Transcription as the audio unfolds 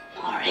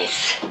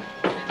Morris.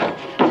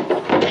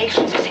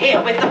 Patience is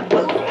here with the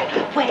poodle.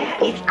 Where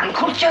is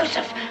Uncle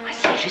Joseph? I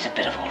say she's a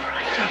bit of all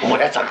right. Oh,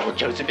 that's Uncle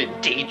Joseph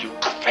indeed, you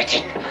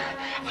cretin.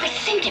 I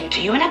sent him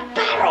to you in a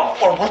barrel.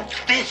 Well,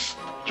 what's this?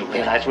 You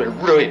realize we're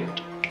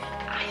ruined.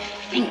 I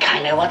think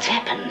I know what's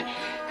happened.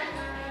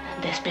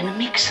 There's been a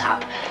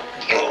mix-up.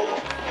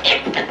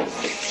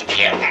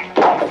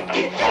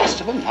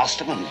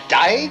 Masterman,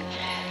 dying?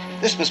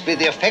 This must be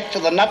the effect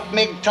of the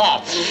nutmeg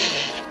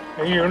tarts.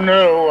 You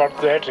know what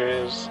that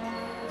is.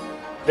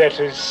 That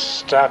is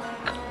stuck.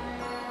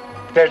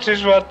 That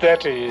is what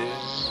that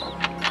is.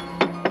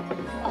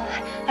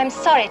 Oh, I'm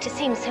sorry to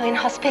seem so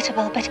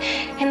inhospitable, but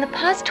in the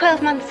past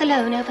 12 months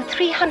alone, over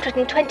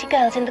 320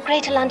 girls in the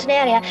Greater London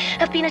area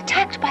have been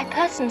attacked by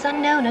persons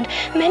unknown, and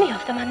many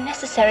of them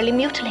unnecessarily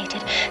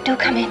mutilated. Do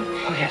come in.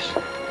 Oh, yes.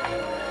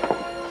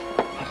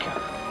 Thank you.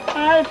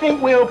 I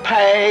think we'll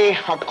pay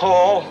a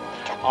call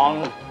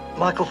on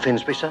Michael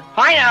Finsbury, sir.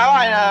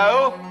 I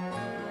know.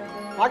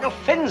 Michael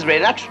Finsbury,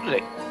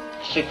 naturally.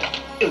 Sit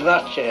in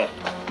that chair.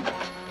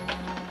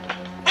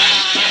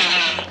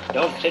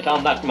 Don't sit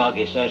on that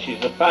Moggy, sir.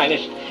 She's the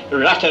finest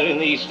ratter in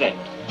the East End.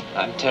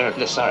 I'm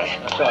terribly sorry.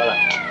 That's all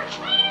right.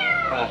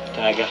 Ah,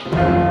 Tiger.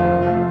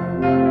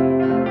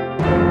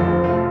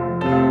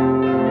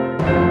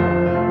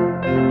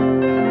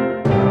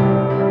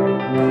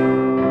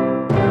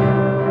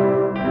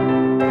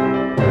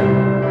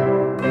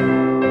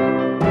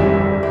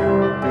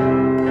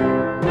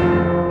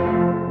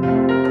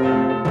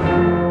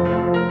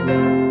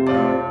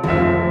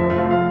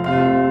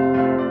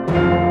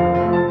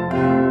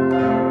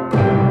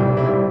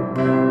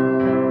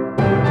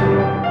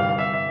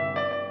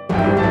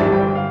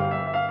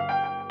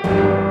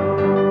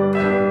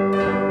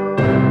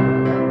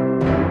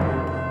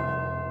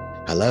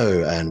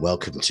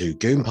 Welcome to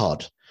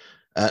GoonPod.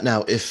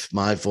 Now, if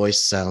my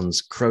voice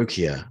sounds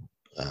croakier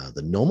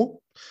than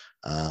normal,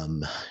 I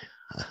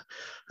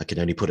can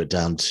only put it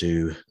down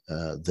to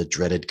the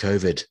dreaded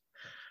COVID,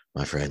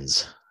 my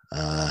friends,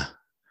 or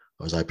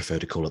as I prefer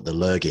to call it, the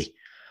lurgy.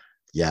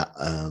 Yeah,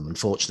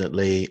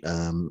 unfortunately,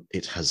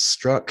 it has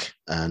struck,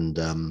 and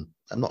I'm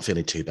not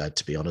feeling too bad,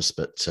 to be honest,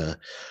 but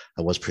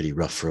I was pretty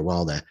rough for a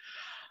while there.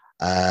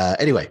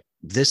 Anyway,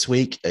 this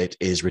week, it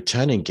is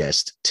returning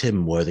guest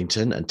Tim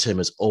Worthington, and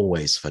Tim, as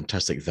always,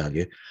 fantastic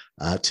value.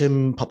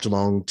 Tim popped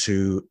along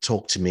to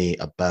talk to me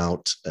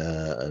about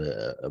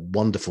a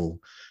wonderful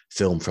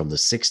film from the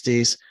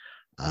 60s.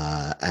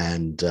 By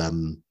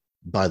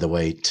the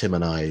way, Tim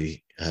and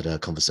I had a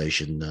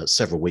conversation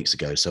several weeks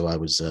ago, so I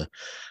was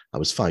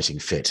fighting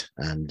fit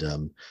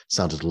and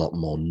sounded a lot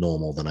more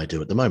normal than I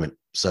do at the moment.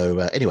 So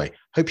anyway,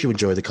 hope you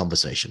enjoy the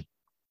conversation.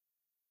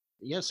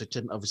 Yeah, so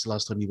Tim, obviously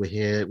last time you were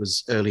here, it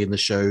was early in the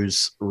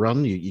show's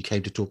run. You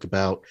came to talk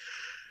about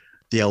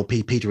the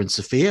LP Peter and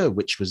Sophia,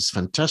 which was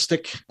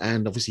fantastic,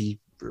 and obviously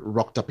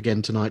rocked up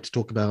again tonight to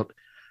talk about,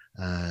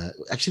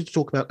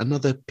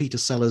 another Peter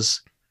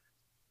Sellers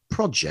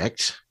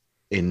project,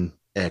 in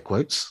air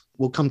quotes.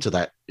 We'll come to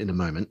that in a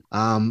moment.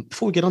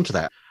 Before we get onto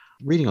that,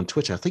 reading on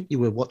Twitter, I think you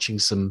were watching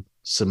some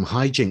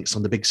hijinks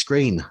on the big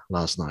screen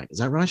last night. Is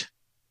that right?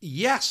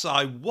 Yes,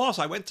 I was.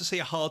 I went to see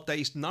A Hard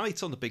Day's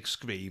Night on the big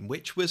screen,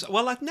 which was,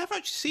 well, I'd never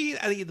actually seen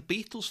any of the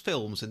Beatles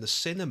films in the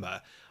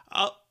cinema.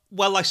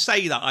 Well, I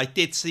say that. I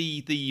did see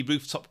the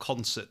rooftop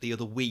concert the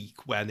other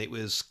week when it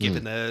was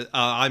given a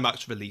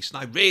IMAX release, and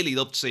I really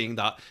loved seeing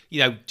that.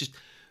 Just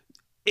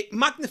it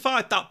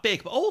magnified that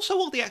big, but also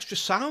all the extra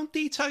sound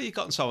detail you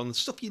got and so on, the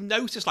stuff you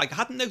noticed. Like, I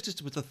hadn't noticed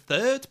there was a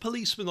third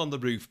policeman on the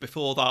roof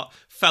before that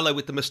fellow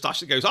with the moustache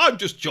that goes, "I'm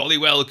just jolly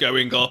well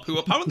going up," who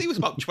apparently was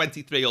about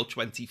 23 or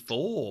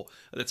 24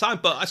 at the time.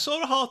 But I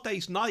saw A Hard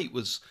Day's Night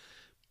was,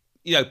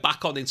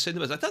 back on in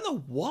cinemas. I don't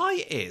know why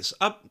it is.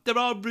 There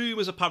are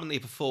rumours apparently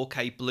of a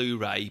 4K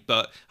Blu-ray,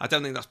 but I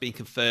don't think that's been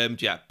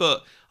confirmed yet.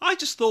 But I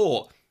just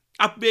thought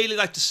I'd really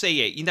like to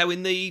see it, in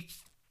the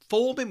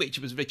form in which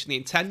it was originally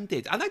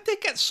intended. And I did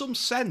get some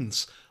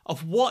sense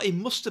of what it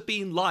must have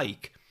been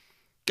like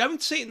going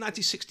to see it in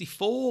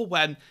 1964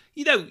 when,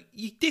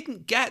 you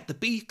didn't get the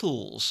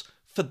Beatles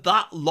for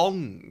that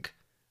long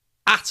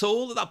at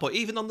all at that point,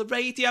 even on the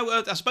radio.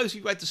 I suppose if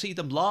you went to see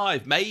them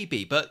live,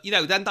 maybe, but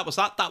then that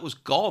was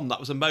gone. That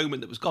was a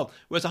moment that was gone.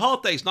 Whereas A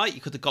Hard Day's Night,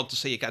 you could have gone to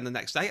see again the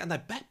next day, and I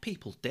bet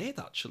people did,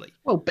 actually.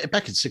 Well,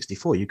 back in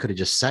 64, you could have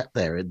just sat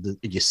there in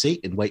your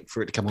seat and wait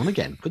for it to come on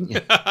again, couldn't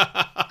you?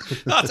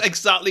 That's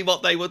exactly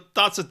what they would.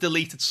 That's a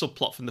deleted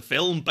subplot from the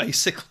film,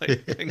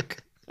 basically, I think.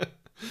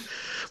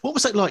 What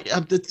was that like?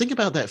 The thing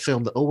about that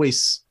film that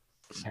always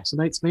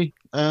fascinates me,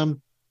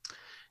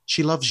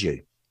 She Loves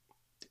You,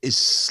 is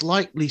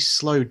slightly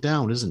slowed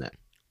down, isn't it?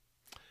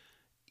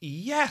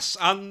 Yes,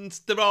 and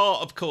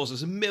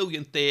there's a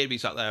million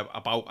theories out there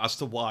about as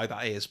to why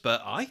that is,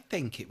 but I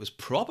think it was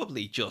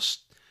probably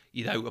just, a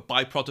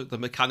byproduct of the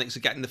mechanics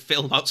of getting the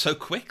film out so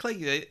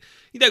quickly.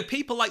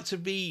 People like to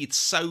read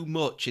so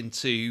much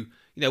into,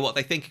 what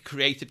they think are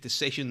creative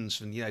decisions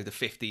from, the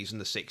 50s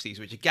and the 60s,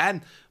 which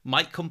again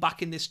might come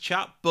back in this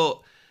chat, but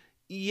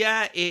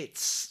yeah,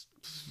 it's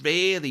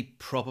really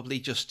probably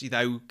just,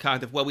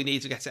 kind of, well, we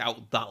need to get it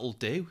out, that'll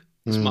do.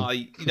 It's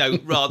my,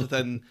 rather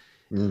than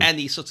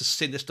any sort of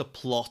sinister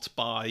plot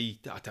by,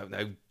 I don't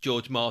know,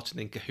 George Martin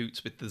in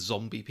cahoots with the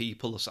zombie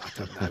people or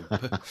something. I don't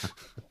know.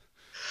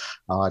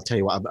 I tell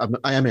you what,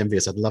 I am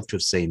envious. I'd love to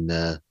have seen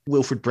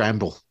Wilfred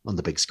Bramble on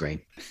the big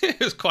screen. It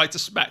was quite a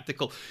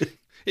spectacle.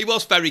 He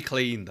was very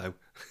clean, though.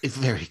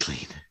 Very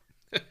clean.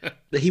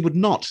 He would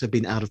not have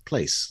been out of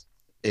place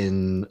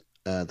in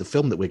the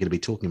film that we're going to be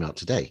talking about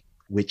today,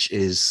 which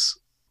is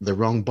The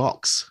Wrong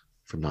Box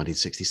from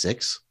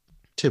 1966.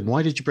 Tim,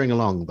 why did you bring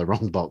along The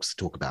Wrong Box to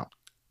talk about?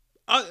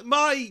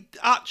 My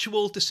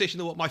actual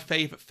decision of what my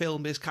favourite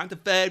film is kind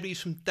of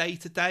varies from day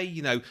to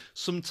day.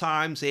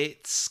 Sometimes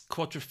it's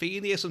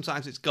Quadrophenia,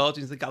 sometimes it's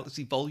Guardians of the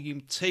Galaxy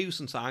Volume 2,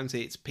 sometimes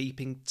it's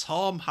Peeping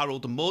Tom,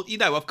 Harold and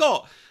Maude. I've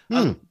got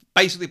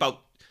basically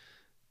about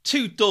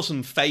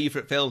 24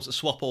 favourite films that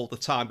swap all the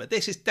time, but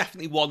this is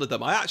definitely one of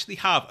them. I actually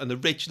have an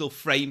original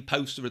frame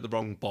poster of The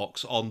Wrong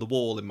Box on the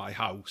wall in my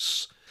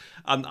house,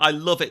 and I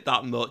love it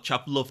that much.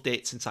 I've loved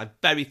it since I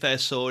very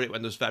first saw it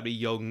when I was very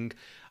young.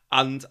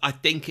 And I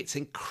think it's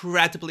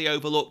incredibly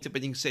overlooked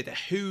when you consider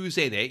who's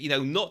in it.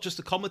 Not just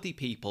the comedy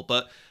people,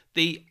 but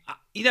the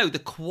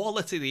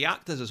quality of the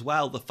actors as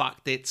well. The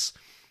fact it's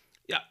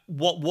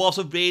what was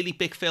a really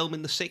big film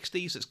in the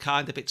 60s. It's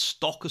kind of, its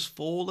stock has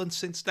fallen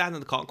since then,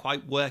 and I can't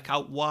quite work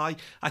out why.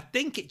 I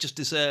think it just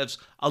deserves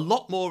a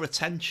lot more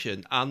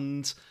attention,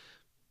 and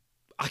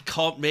I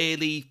can't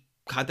really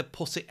kind of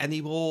put it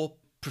any more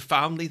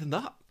profoundly than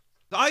that.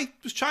 I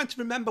was trying to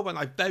remember when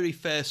I very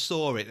first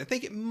saw it. I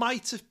think it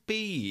might have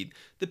been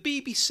the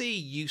BBC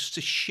used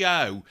to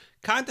show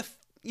kind of,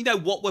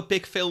 what were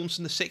big films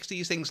in the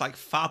 60s, things like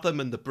Fathom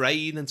and The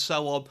Brain and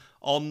so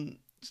on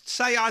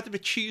say either a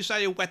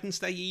Tuesday or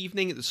Wednesday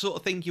evening. It's the sort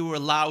of thing you were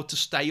allowed to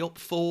stay up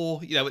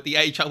for, at the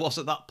age I was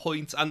at that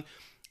point. And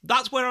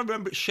that's where I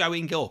remember it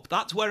showing up.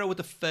 That's where I would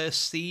have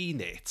first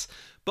seen it.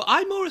 But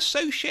I more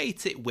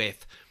associate it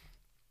with,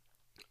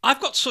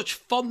 I've got such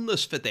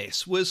fondness for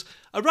this, was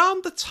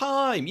around the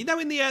time, in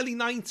the early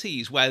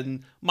 90s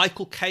when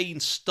Michael Caine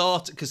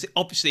started, because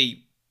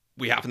obviously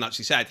we haven't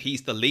actually said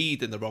he's the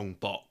lead in The Wrong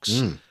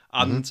Box,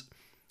 and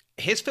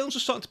his films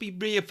were starting to be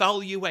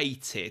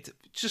reevaluated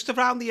just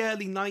around the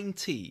early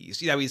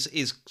 90s,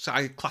 his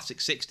classic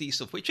 60s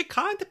stuff, which had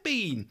kind of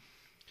been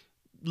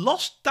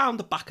lost down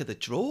the back of the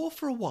drawer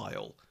for a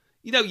while.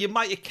 You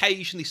might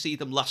occasionally see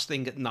them last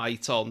thing at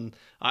night on...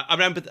 I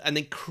remember an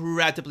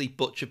incredibly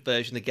butchered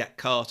version of Get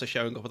Carter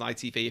showing up on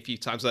ITV a few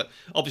times. That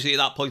obviously, at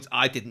that point,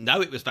 I didn't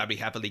know it was very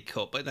heavily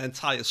cut, but the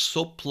entire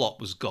subplot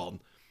was gone.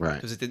 Right.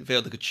 Because it didn't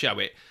feel they could show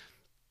it.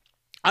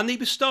 And he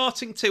was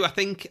starting to, I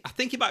think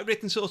he might have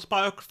written his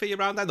autobiography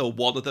around then, or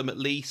one of them at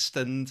least,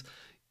 and...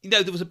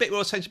 there was a bit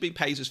more attention being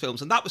paid to his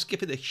films, and that was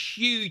given a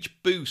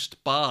huge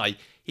boost by...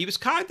 He was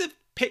kind of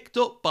picked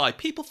up by...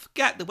 People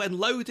forget that when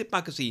Loaded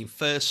magazine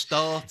first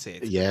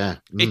started,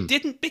 it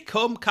didn't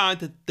become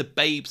kind of the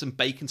babes and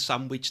bacon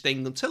sandwich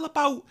thing until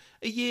about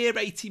a year,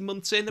 18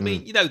 months in. I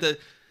mean, the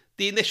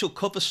initial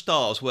cover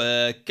stars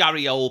were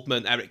Gary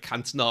Oldman, Eric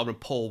Cantona, and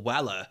Paul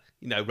Weller,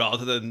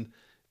 rather than,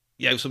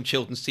 some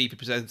children's TV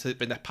presenter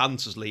in their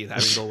pants, as Lee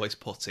Herring always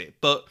put it.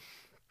 But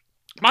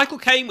Michael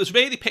Caine was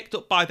really picked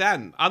up by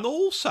then, and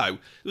also there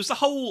was the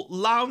whole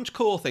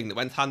loungecore thing that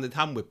went hand in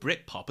hand with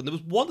Britpop, and there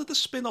was one of the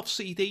spin-off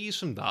CDs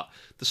from that,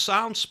 the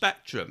Sound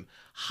Spectrum,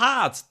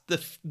 had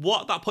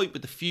what at that point were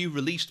the few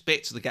released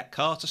bits of the Get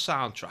Carter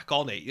soundtrack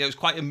on it. It was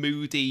quite a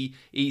moody,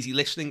 easy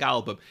listening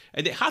album,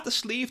 and it had a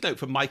sleeve note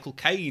from Michael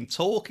Caine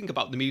talking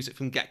about the music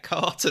from Get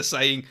Carter,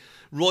 saying,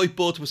 "Roy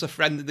Budd was a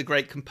friend of the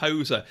great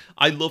composer.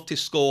 I loved his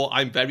score.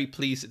 I'm very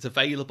pleased it's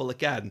available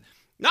again."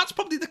 That's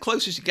probably the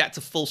closest you get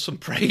to fulsome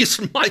praise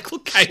from Michael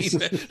Caine.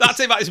 That's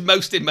about his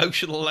most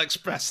emotional and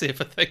expressive,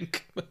 I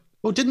think.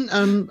 Well,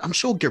 I'm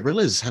sure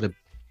Gorillaz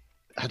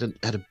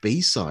had a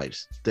B-side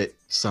that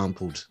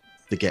sampled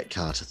the Get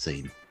Carter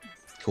theme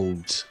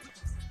called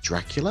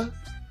Dracula?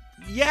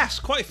 Yes,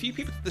 quite a few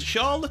people. The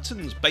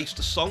Charlatans based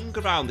a song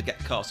around the Get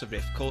Carter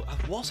riff called,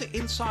 was it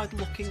Inside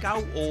Looking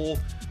Out, or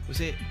was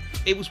it...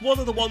 It was one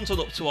of the ones on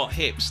Up to Our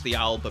Hips, the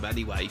album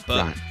anyway.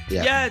 But right,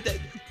 yeah,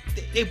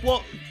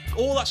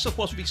 all that stuff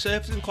was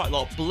resurfacing quite a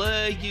lot.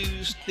 Blur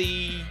used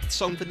the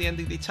song from the end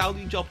of The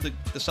Italian Job,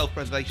 the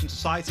Self-Preservation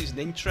Society, as an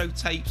intro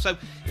tape. So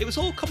it was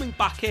all coming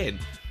back in.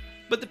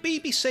 But the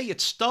BBC had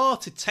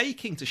started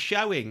taking to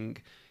showing,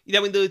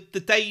 in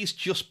the days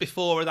just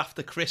before and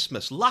after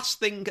Christmas, last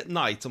thing at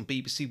night on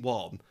BBC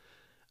One,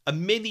 a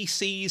mini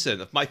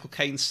season of Michael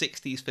Caine's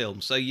 60s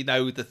films. So,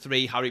 the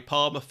 3 Harry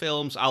Palmer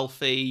films,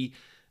 Alfie,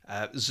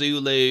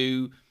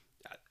 Zulu,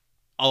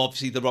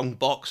 obviously The Wrong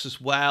Box as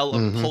well,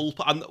 and Pulp.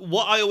 And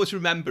what I always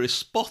remember is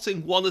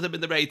spotting one of them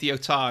in the Radio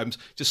Times,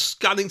 just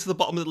scanning to the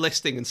bottom of the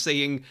listing and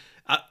seeing,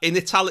 in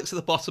italics at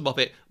the bottom of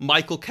it,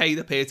 Michael Caine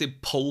appears in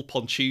Pulp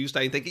on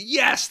Tuesday, and thinking,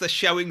 yes, they're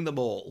showing them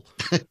all.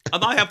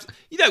 And I have,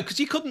 because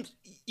you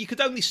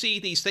could only see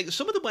these things.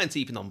 Some of them weren't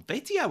even on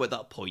video at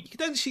that point. You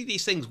could only see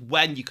these things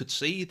when you could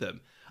see them.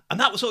 And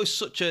that was always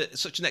such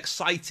an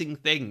exciting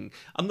thing.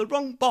 And The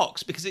Wrong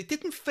Box, because it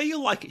didn't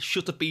feel like it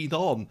should have been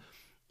on,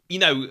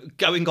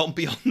 going on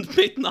beyond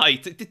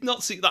midnight. It did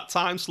not suit that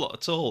time slot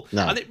at all.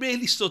 No. And it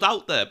really stood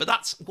out there. But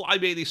that's what I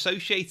really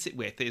associate it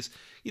with is,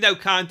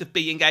 kind of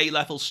being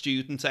A-level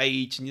student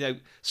age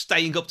and,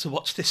 staying up to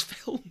watch this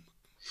film.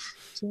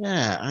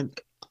 Yeah,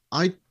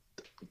 I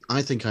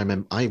think I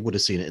remember. I would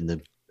have seen it in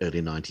the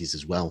early 90s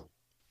as well.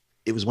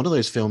 It was one of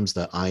those films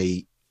that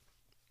I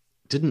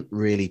didn't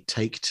really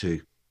take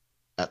to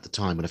at the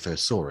time when I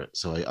first saw it.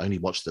 So I only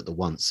watched it the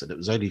once, and it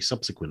was only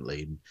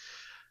subsequently,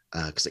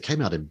 because it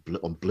came out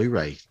on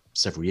Blu-ray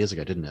several years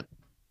ago, didn't it?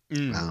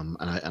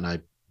 And I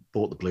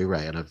bought the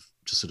Blu-ray, and I've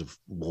just sort of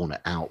worn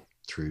it out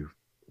through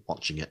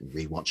watching it and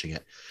rewatching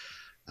it.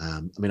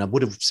 I mean, I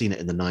would have seen it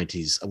in the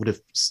 90s. I would have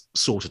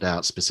sorted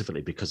out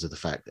specifically because of the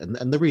fact, and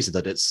the reason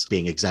that it's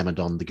being examined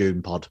on the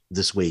Goon Pod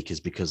this week is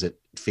because it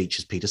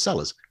features Peter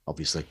Sellers,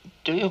 obviously.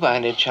 Do you by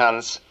any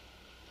chance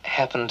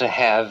happen to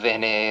have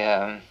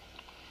any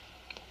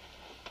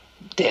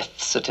death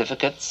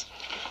certificates?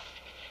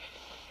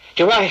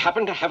 Do I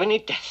happen to have any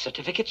death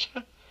certificates,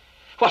 sir?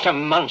 What a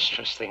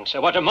monstrous thing,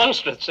 sir. What a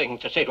monstrous thing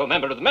to say to a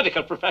member of the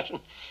medical profession.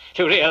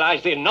 To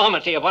realize the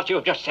enormity of what you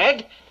have just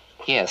said.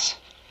 Yes.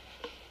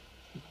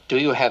 Do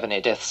you have any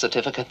death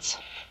certificates?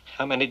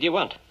 How many do you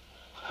want?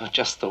 Oh,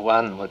 just the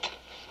one would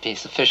be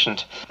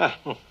sufficient.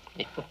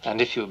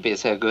 And if you would be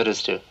so good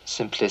as to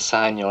simply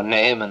sign your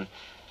name and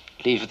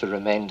leave the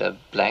remainder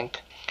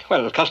blank. Well,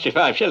 it'll cost you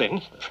 5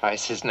 shillings. The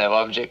price is no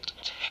object.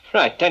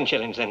 Right, 10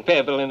 shillings then,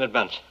 payable in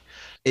advance.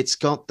 It's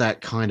got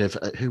that kind of,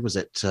 who was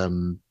it?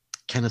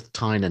 Kenneth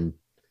Tynan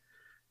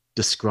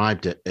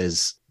described it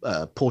as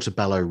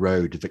Portobello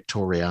Road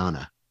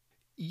Victoriana.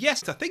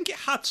 Yes, I think it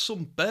had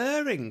some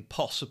bearing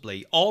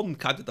possibly on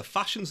kind of the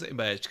fashions that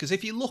emerged. Because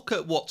if you look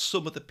at what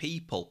some of the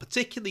people,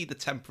 particularly the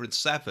Temperance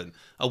Seven,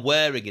 are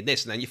wearing in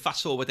this, and then you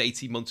fast forward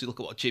 18 months, you look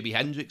at what Jimi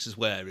Hendrix is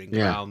wearing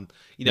around,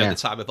 the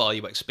time of Are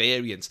You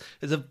Experience.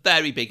 There's a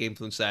very big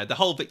influence there. The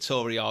whole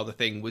Victoriana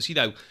thing was,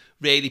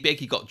 really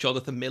big. You got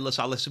Jonathan Miller's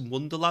Alice in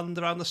Wonderland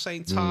around the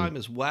same time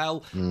as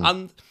well.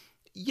 And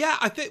yeah,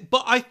 I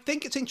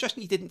think it's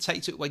interesting you didn't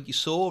take to it when you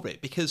saw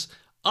it, because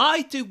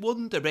I do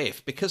wonder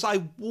if, because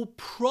I will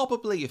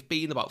probably have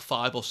been about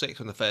 5 or 6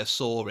 when I first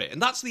saw it,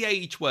 and that's the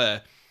age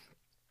where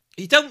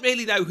you don't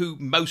really know who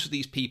most of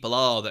these people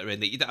are that are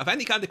in it. You don't have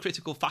any kind of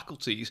critical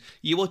faculties.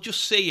 You are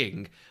just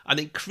seeing an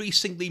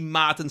increasingly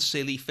mad and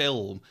silly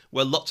film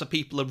where lots of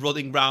people are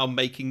running around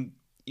making,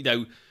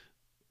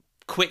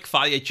 quick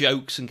fire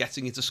jokes and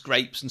getting into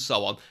scrapes and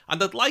so on.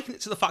 And I'd liken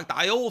it to the fact that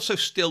I also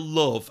still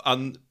love,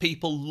 and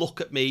people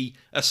look at me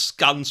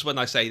askance when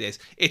I say this,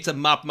 it's a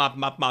mad, mad,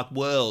 mad, mad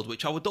world,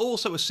 which I would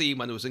also have seen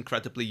when I was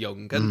incredibly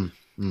young. And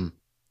when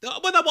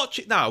I watch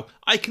it now,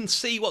 I can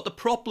see what the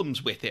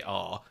problems with it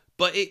are,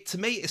 but it, to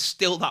me, is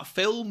still that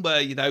film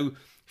where,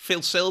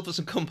 Phil Silvers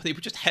and company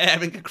were just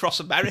herring across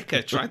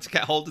America trying to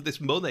get hold of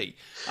this money.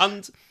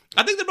 And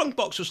I think The Wrong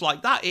Box was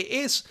like that. It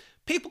is...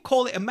 People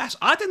call it a mess.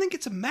 I don't think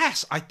it's a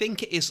mess. I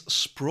think it is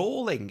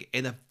sprawling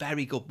in a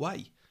very good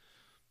way.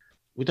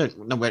 We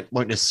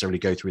won't necessarily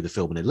go through the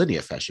film in a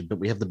linear fashion, but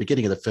we have the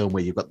beginning of the film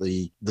where you've got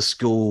the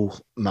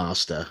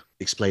schoolmaster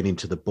explaining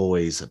to the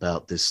boys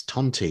about this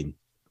tontine.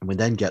 And we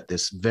then get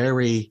this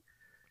very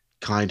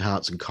kind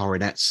hearts and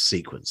coronets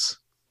sequence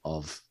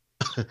of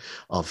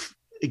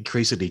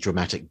increasingly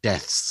dramatic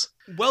deaths.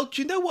 Well,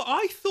 do you know what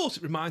I thought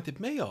it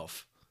reminded me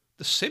of?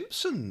 The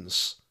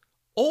Simpsons.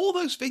 All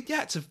those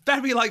vignettes are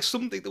very like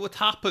something that would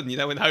happen,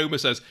 when Homer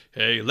says,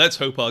 hey, let's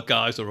hope our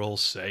guys are all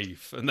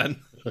safe. And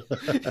then...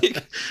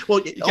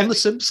 The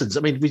Simpsons, I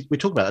mean, we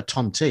talk about a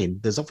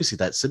tontine. There's obviously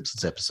that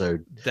Simpsons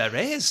episode. There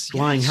is.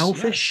 Flying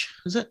Hellfish,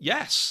 is it?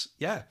 Yes,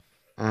 yeah.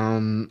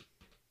 And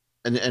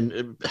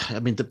I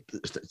mean,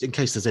 in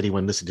case there's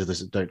anyone listening to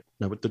this that don't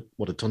know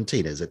what a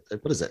tontine is,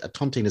 what is it? A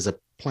tontine is a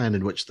plan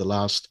in which the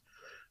last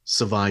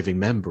surviving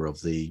member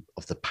of the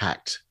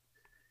pact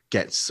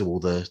gets all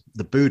the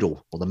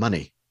boodle or the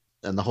money,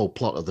 and the whole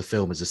plot of the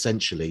film is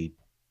essentially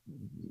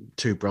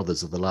 2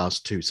 brothers of the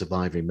last 2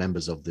 surviving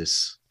members of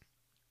this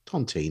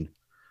tontine,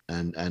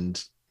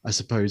 and I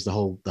suppose the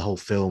whole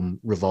film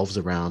revolves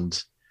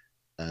around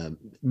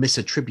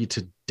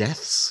misattributed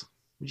deaths.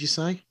 Would you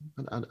say?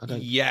 I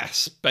don't...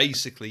 Yes,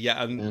 basically,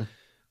 yeah, and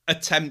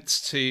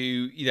attempts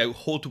to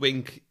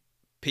hoodwink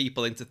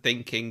people into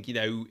thinking,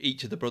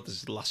 each of the brothers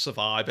is the last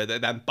survivor, they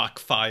then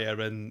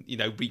backfire and,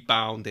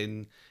 rebound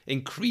in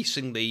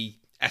increasingly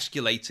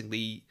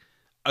escalatingly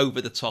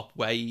over the top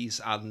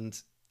ways. And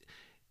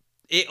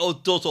it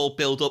does all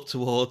build up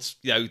towards,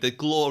 the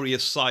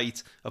glorious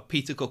sight of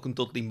Peter Cook and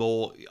Dudley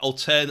Moore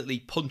alternately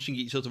punching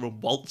each other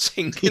and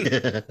waltzing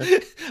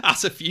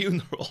at a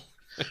funeral.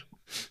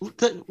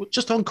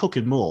 Just on Cook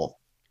and Moore,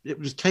 it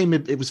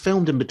was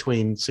filmed in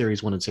between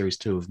series 1 and series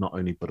 2 of Not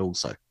Only But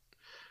Also,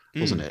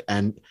 wasn't it?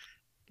 And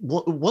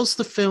what was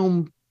the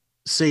film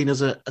seen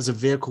as a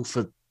vehicle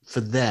for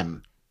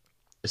them,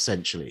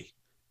 essentially?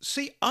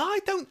 See,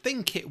 I don't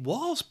think it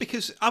was,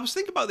 because I was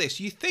thinking about this.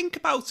 You think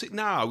about it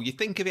now, you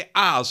think of it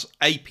as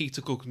a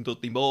Peter Cook and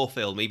Dudley Moore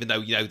film, even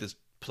though, there's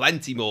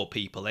plenty more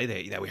people in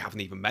it. We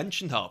haven't even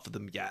mentioned half of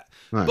them yet.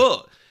 Right.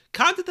 But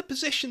kind of the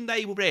position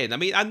they were in. I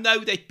mean, I know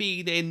they'd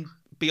been in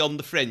Beyond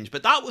the Fringe,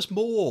 but that was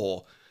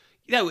more,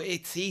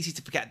 it's easy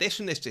to forget this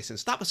from this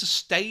distance. That was a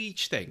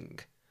stage thing.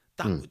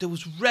 There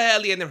was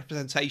rarely any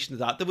representation of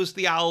that. There was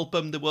the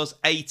album, there was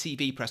a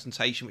TV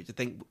presentation, which I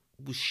think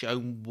was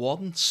shown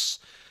once.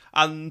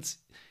 And,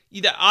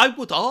 I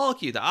would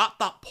argue that at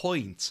that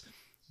point,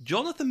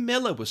 Jonathan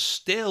Miller was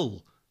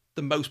still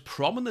the most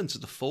prominent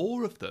of the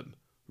four of them,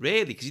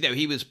 really, because,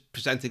 he was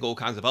presenting all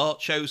kinds of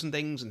art shows and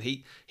things, and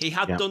he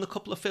had done a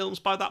couple of films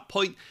by that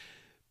point.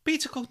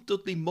 Peter Cook and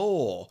Dudley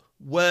Moore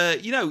were,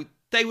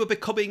 they were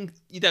becoming,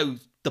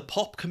 the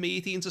pop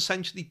comedians,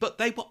 essentially, but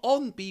they were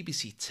on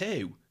BBC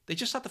Two. They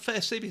just had the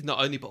first series,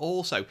 not only, but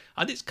also.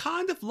 And it's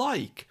kind of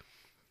like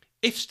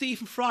if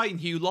Stephen Fry and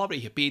Hugh Laurie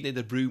had been in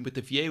a room with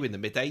The View in the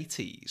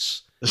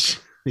mid-80s,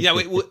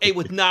 it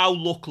would now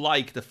look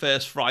like the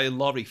first Fry and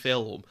Laurie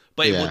film,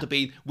 but it would have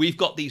been, we've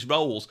got these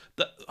roles.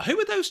 Who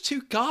are those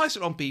two guys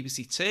that are on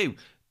BBC Two?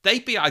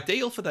 They'd be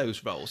ideal for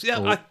those roles.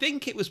 I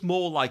think it was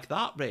more like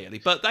that, really.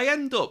 But they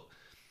end up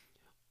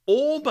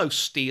almost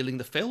stealing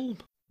the film.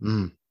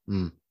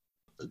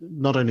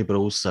 Not only, but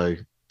also,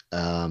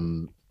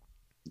 the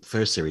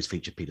first series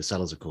featured Peter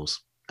Sellers, of course.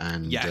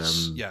 And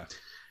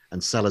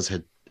and Sellers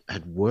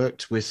had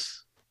worked with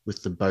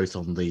them both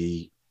on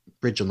the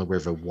Bridge on the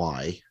River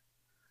Wye.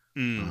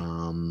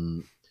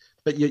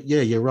 But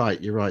you're right.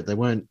 They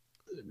weren't.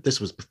 This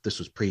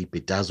was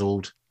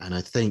pre-Bedazzled, and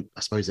I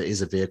suppose it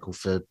is a vehicle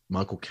for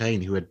Michael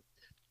Caine, who had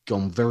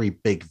gone very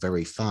big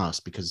very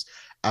fast, because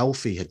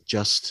Alfie had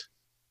just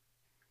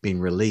been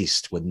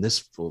released when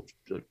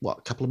a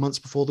couple of months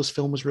before this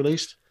film was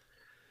released.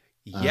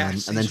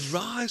 Yes, and his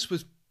rise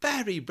was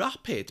very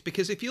rapid,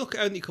 because if you look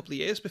at only a couple of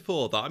years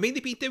before that, I mean,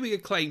 they'd been doing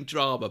acclaimed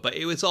drama, but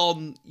it was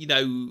on,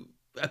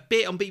 a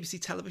bit on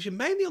BBC television,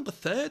 mainly on the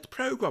third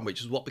programme,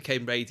 which is what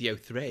became Radio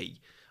 3.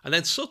 And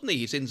then suddenly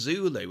he's in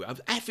Zulu, and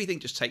everything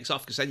just takes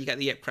off, because then you get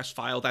the Press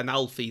File, then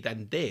Alfie,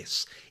 then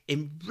this,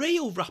 in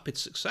real rapid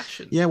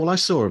succession. Yeah, well, I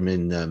saw him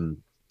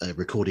in a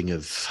recording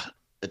of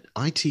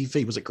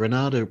ITV, was it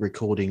Granada,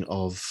 recording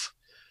of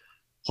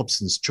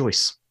Hobson's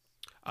Choice.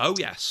 Oh,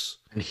 yes.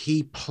 And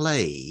he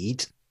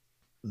played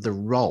the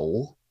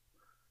role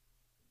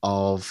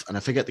of, and I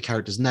forget the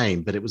character's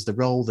name, but it was the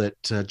role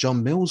that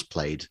John Mills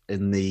played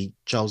in the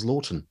Charles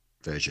Laughton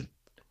version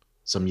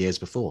some years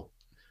before.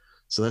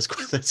 So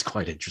that's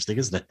quite interesting,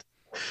 isn't it?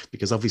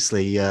 Because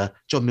obviously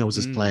John Mills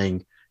is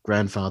playing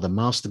grandfather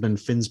Masterman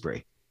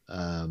Finsbury,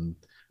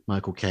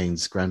 Michael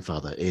Caine's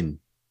grandfather, in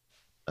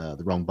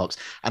The Wrong Box.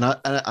 And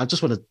I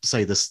just want to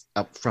say this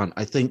up front.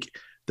 I think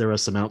there are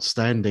some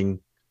outstanding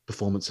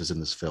performances in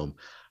this film.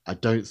 I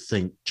don't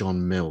think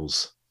John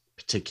Mills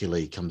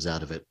particularly comes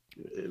out of it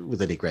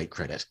with any great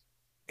credit.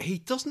 He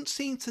doesn't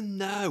seem to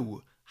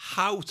know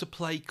how to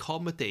play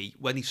comedy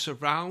when he's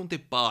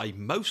surrounded by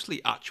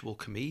mostly actual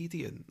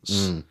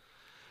comedians.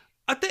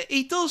 I think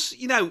he does,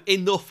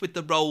 enough with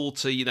the role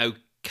to,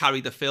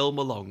 carry the film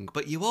along.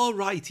 But you are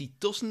right, he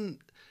doesn't.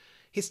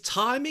 His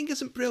timing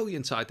isn't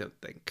brilliant, I don't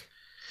think.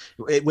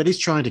 When he's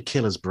trying to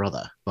kill his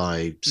brother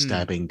by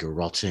stabbing,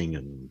 garroting,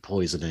 and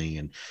poisoning,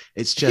 and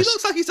it's just... He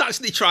looks like he's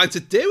actually trying to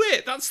do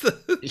it.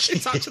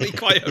 It's actually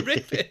quite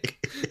horrific.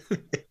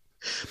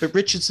 But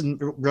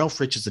Ralph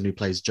Richardson, who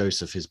plays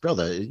Joseph, his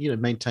brother,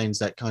 maintains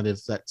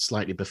that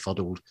slightly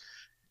befuddled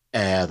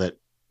air that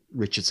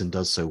Richardson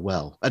does so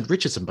well. And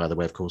Richardson, by the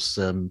way, of course,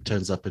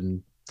 turns up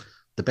in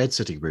the Bed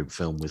Sitting Room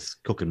film with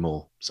Cook and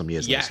Moore some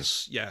years later.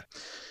 Yes, yeah.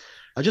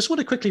 I just want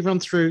to quickly run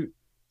through.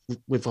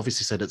 We've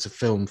obviously said it's a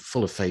film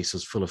full of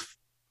faces, full of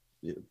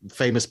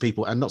famous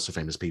people and not so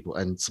famous people,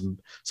 and some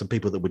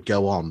people that would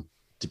go on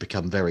to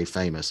become very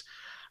famous.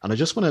 And I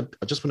just want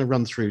to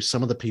run through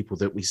some of the people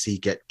that we see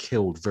get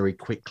killed very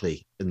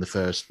quickly in the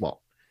first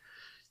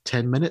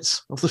 10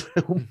 minutes of the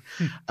film.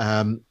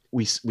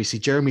 We see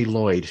Jeremy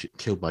Lloyd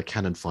killed by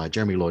cannon fire.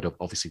 Jeremy Lloyd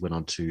obviously went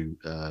on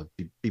to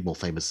be more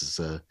famous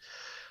as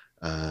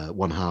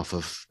one half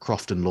of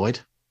Crofton Lloyd.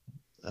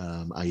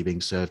 Are You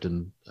Being Served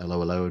and Hello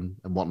Hello and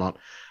whatnot.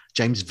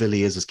 James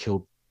Villiers is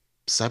killed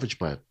savage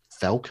by a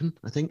falcon,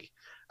 I think.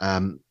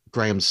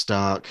 Graham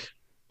Stark,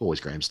 always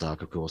Graham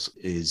Stark, of course,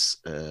 is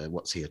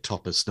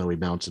atop a snowy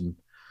mountain,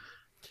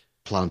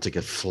 planting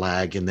a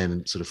flag and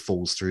then sort of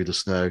falls through the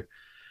snow.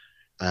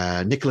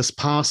 Nicholas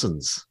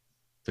Parsons,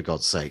 for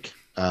God's sake,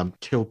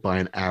 killed by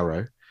an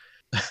arrow.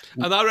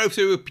 An arrow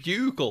through a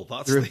bugle.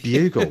 A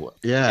bugle,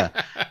 yeah.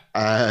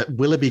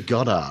 Willoughby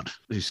Goddard,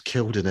 who's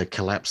killed in a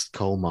collapsed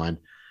coal mine.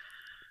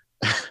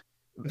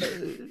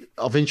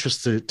 Of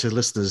interest to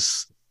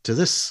listeners to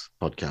this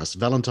podcast,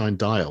 Valentine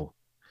Dial,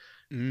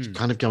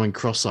 kind of going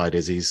cross-eyed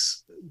as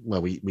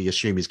we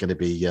assume he's going to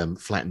be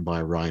flattened by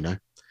a rhino.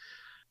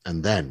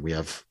 And then we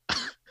have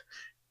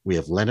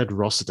Leonard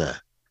Rossiter,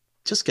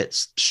 just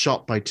gets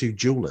shot by two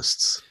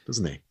duelists,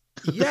 doesn't he?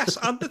 Yes,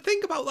 and the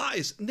thing about that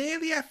is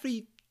nearly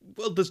every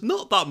well, there's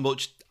not that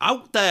much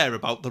out there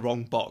about The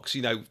Wrong Box,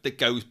 that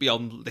goes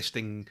beyond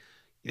listing,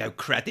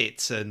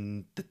 credits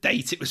and the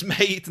date it was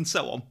made and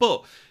so on.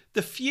 But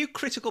the few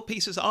critical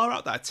pieces that are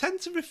out there tend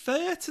to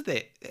refer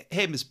to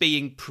him as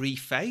being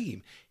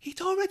pre-fame.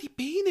 He'd already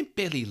been in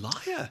Billy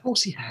Liar. Of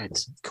course he had.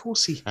 Of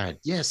course he had.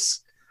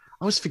 Yes.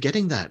 I was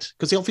forgetting that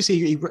because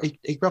obviously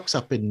he rocks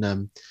up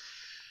in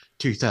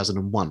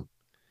 2001.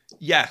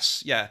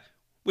 Yes, yeah.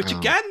 Which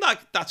again,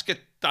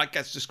 that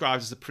gets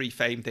described as a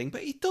pre-fame thing,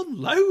 but he'd done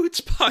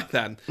loads by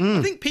then.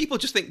 I think people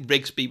just think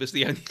Rigsby was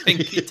the only thing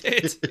he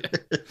did.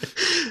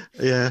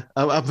 Yeah,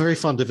 I'm very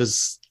fond of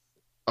his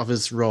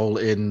role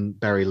in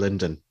Barry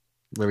Lyndon,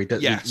 where he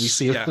does. Yes, we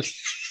see him. We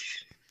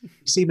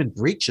see him in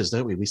Breaches,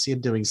 don't we? We see him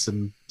doing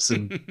some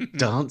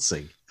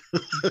dancing,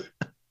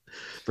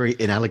 very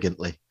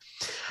inelegantly.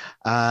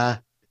 Yeah.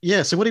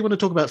 So, what do you want to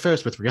talk about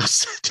first with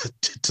regards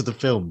to the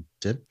film,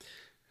 Tim?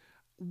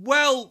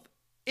 Well,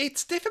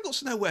 it's difficult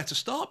to know where to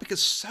start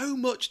because so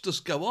much does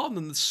go on,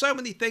 and there's so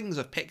many things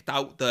I've picked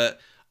out that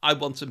I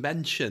want to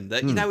mention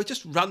that, are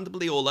just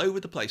randomly all over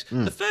the place.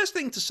 The first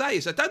thing to say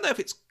is I don't know if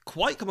it's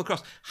quite come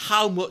across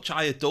how much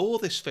I adore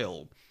this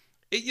film.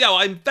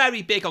 I'm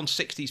very big on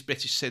 60s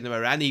British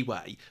cinema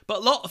anyway, but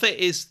a lot of it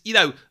is,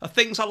 are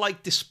things I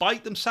like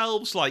despite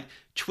themselves, like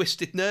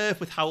Twisted Nerve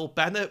with Howell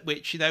Bennett,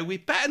 which, we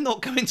better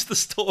not go into the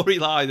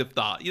storyline of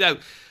that.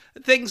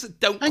 Things that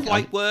don't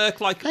quite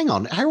work. Like, hang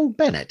on, Harold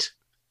Bennett,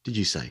 did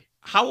you say?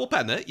 Howell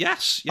Bennett,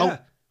 yes, yeah.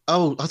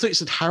 Oh, I thought you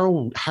said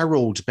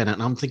Harold Bennett,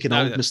 and I'm thinking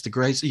Mr.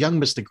 Grace,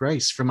 young Mr.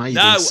 Grace from Aiden.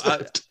 No,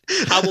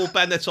 Howell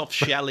Bennett off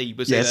Shelley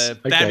was in a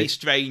very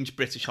strange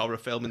British horror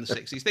film in the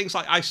 60s. Things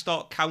like I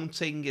Start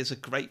Counting is a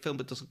great film,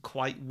 but doesn't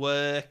quite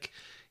work.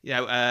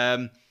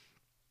 Blow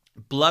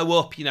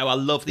Up, I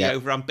love the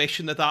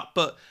overambition of that.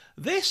 But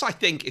this, I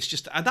think, is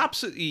just an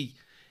absolutely...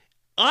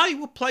 I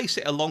would place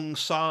it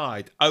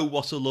alongside Oh,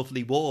 What a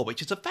Lovely War,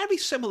 which is a very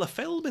similar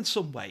film in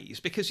some ways,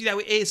 because,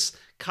 it is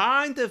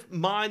kind of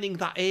mining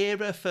that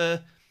era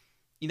for,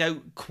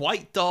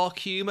 quite dark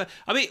humour.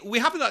 I mean, we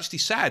haven't actually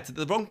said that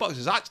The Wrong Box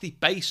is actually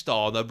based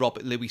on a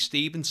Robert Louis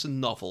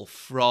Stevenson novel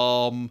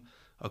from...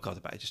 Oh, God,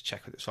 I better just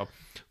check what it's from.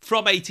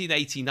 From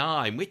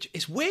 1889, which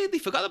is weirdly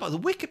forgotten about. The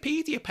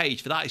Wikipedia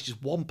page for that is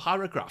just one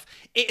paragraph.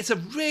 It is a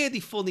really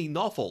funny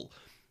novel.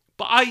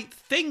 But I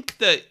think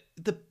that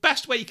the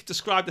best way you could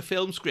describe the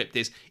film script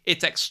is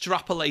it's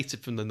extrapolated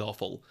from the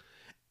novel.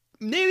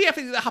 Nearly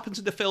everything that happens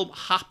in the film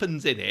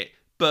happens in it,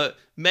 but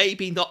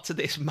maybe not to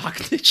this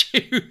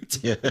magnitude.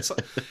 Yeah.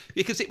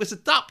 Because it was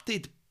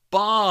adapted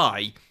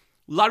by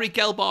Larry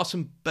Gelbart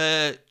and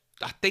Bert,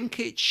 I think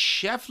it's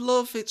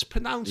Shevlov it's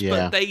pronounced,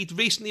 but they'd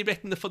recently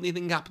written The Funny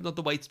Thing Happened on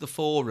the Way to the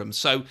Forum.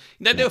 So,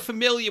 they were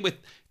familiar with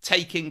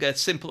taking a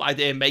simple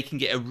idea and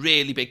making it a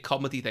really big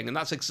comedy thing, and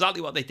that's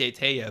exactly what they did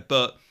here,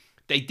 but...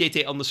 they did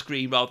it on the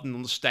screen rather than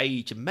on the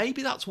stage. And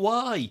maybe that's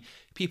why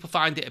people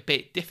find it a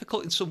bit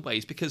difficult in some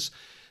ways, because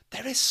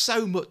there is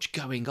so much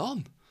going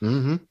on.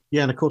 Mm-hmm.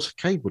 Yeah, and of course,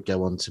 Cade would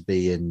go on to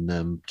be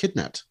in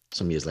Kidnapped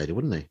some years later,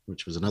 wouldn't he?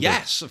 Which was another...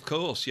 Yes, of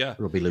course, yeah.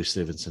 Robbie Louis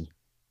Stevenson.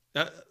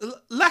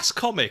 Less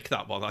comic,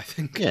 that one, I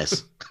think.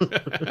 Yes.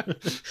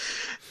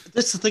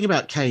 That's the thing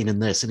about Caine in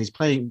this, and he's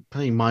playing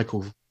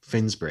Michael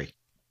Finsbury.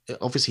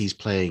 Obviously, he's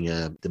playing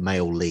the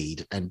male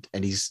lead, and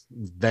he's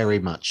very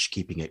much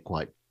keeping it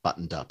quite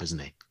buttoned up, isn't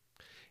he?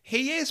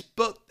 He is,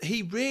 but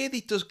he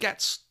really does get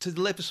to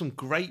deliver some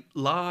great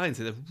lines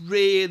in a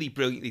really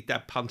brilliantly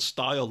deadpan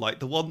style. Like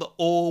the one that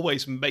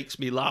always makes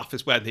me laugh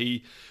is when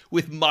he,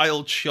 with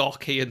mild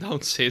shock, he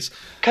announces,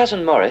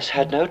 "Cousin Morris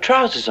had no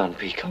trousers on,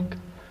 Peacock."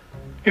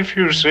 If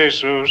you say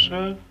so,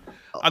 sir.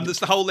 And there's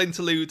the whole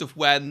interlude of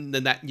when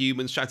Nanette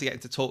Newman's trying to get him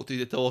to talk through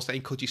the door,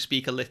 saying, "Could you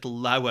speak a little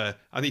lower?"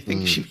 And he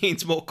thinks she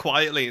means more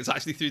quietly. It's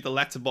actually through the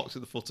letterbox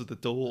at the foot of the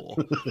door.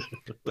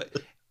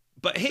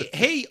 But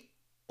he,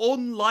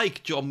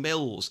 unlike John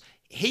Mills,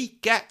 he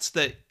gets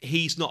that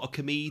he's not a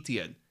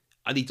comedian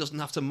and he doesn't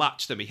have to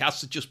match them. He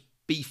has to just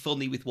be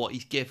funny with what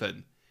he's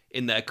given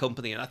in their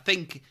company. And I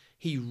think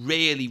he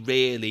really,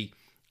 really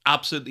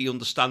absolutely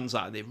understands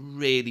that, and it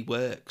really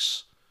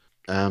works.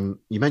 You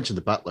mentioned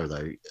the butler,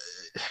 though.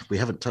 We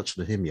haven't touched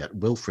on him yet.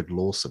 Wilfrid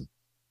Lawson.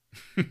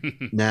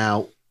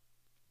 Now,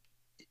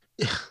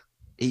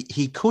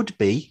 he could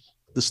be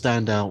the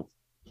standout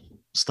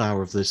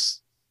star of this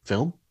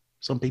film.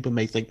 Some people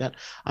may think that.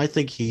 I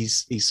think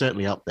he's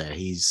certainly up there.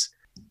 You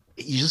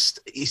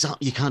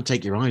can't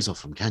take your eyes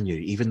off him, can you?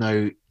 Even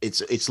though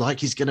it's like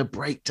he's going to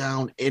break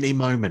down any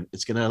moment.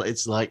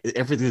 It's like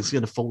everything's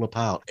going to fall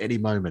apart any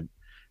moment,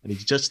 and he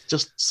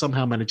just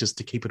somehow manages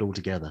to keep it all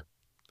together.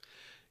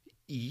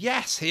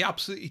 Yes, he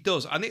absolutely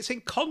does, and it's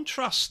in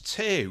contrast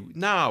to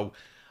now.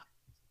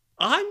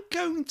 I'm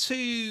going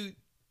to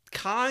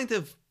kind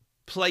of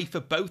play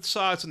for both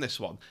sides on this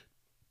one.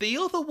 The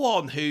other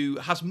one who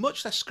has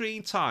much less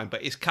screen time,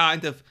 but is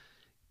kind of,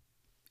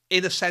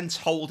 in a sense,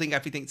 holding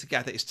everything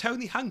together, is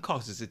Tony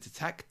Hancock as a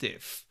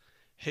detective,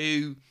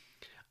 who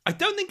I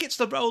don't think it's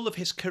the role of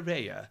his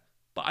career,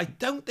 but I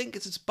don't think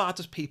it's as bad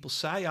as people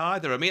say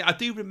either. I mean, I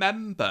do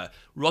remember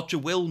Roger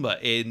Wilmot,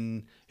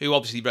 who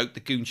obviously wrote The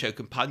Goon Show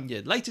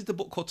Companion, later did a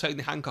book called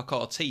Tony Hancock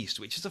Artiste,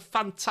 which is a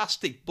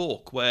fantastic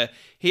book where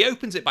he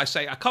opens it by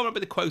saying, I can't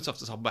remember the quote off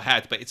the top of my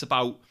head, but it's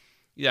about,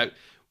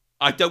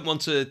 I don't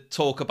want to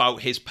talk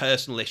about his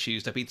personal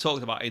issues. They've been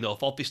talked about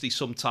enough. Obviously,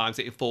 sometimes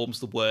it informs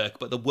the work,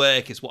 but the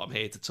work is what I'm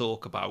here to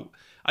talk about.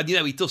 And,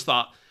 he does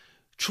that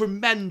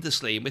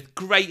tremendously and with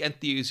great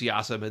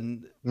enthusiasm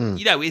and,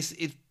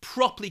 is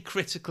properly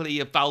critically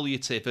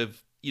evaluative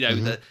of,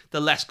 the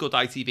less good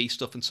ITV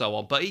stuff and so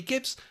on. But he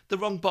gives The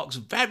Wrong Box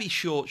very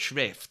short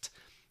shrift.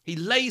 He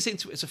lays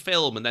into it as a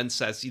film and then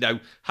says,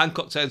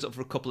 Hancock turns up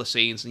for a couple of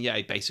scenes and,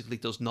 he basically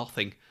does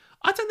nothing.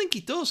 I don't think he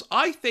does.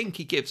 I think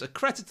he gives a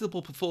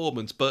creditable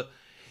performance, but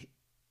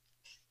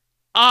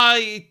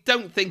I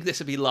don't think this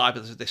would be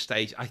libelous at this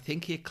stage. I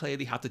think he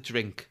clearly had a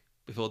drink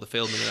before the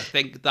filming, and I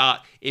think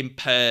that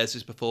impairs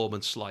his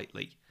performance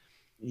slightly.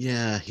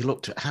 Yeah, he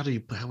looked. How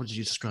would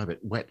you describe it?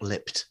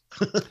 Wet-lipped.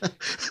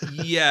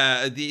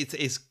 Yeah,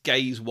 his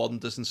gaze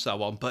wanders and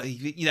so on. But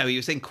he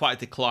was in quite a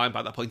decline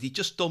by that point. He'd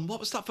just done,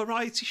 what was that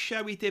variety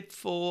show he did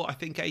for, I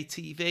think,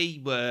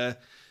 ATV, where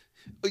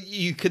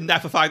you can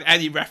never find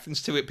any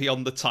reference to it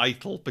beyond the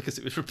title because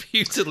it was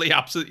reputedly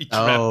absolutely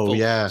dreadful. Oh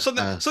yeah,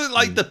 something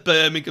like the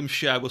Birmingham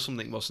Show or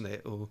something, wasn't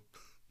it? Or...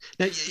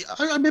 Now,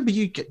 I remember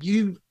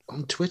you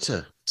on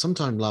Twitter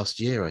sometime last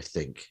year, I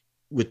think,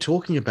 were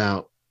talking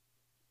about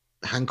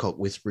Hancock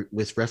with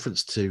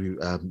reference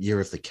to Year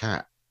of the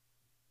Cat.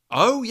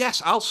 Oh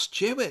yes, Al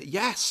Stewart.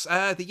 Yes,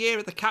 the Year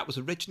of the Cat was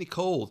originally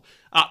called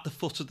At the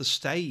Foot of the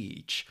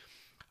Stage.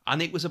 And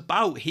it was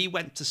about, he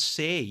went to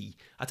see,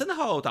 I don't know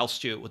how old Al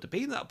Stewart would have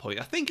been at that point.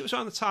 I think it was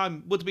around the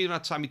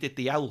time he did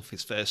The Elf,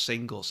 his first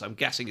single. So I'm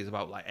guessing he's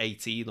about like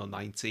 18 or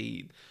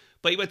 19.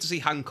 But he went to see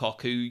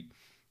Hancock, who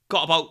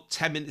got about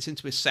 10 minutes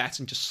into his set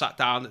and just sat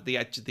down at the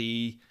edge of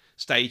the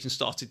stage and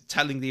started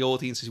telling the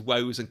audience his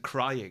woes and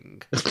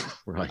crying.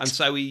 Right. And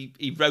so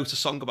he wrote a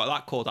song about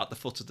that called At the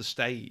Foot of the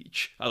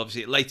Stage. And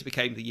obviously it later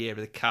became The Year of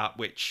the Cat,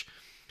 which...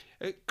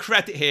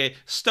 credit here,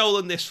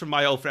 stolen this from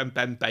my old friend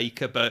Ben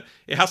Baker, but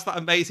it has that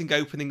amazing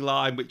opening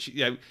line, which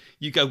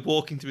you go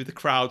walking through the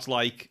crowds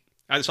like,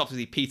 and it's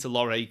obviously Peter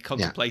Lorre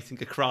contemplating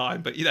a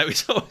crime, but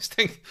it's always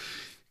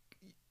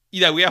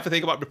we have to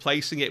think about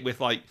replacing it with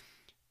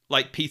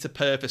like Peter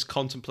Purvis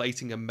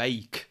contemplating a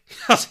make,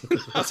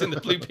 as in the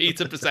Blue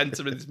Peter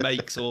presenter and his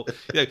makes, or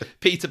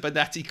Peter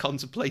Bonetti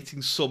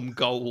contemplating some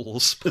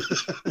goals.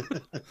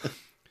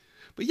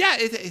 But yeah,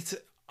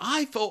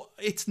 I thought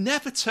it's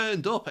never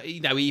turned up,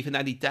 even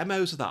any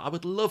demos of that. I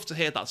would love to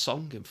hear that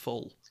song in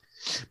full.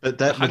 But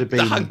that would have been...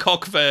 the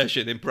Hancock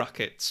version in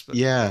brackets. But...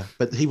 Yeah,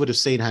 but he would have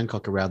seen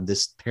Hancock around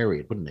this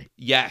period, wouldn't he?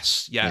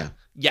 Yes, yeah.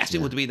 Yes,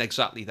 it would have been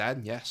exactly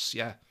then, yes,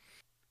 yeah.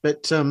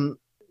 But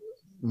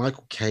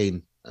Michael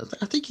Caine,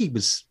 I think he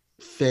was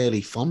fairly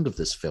fond of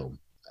this film.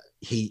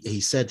 He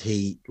said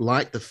he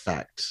liked the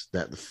fact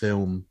that the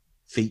film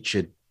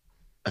featured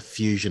a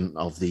fusion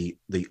of the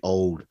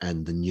old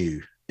and the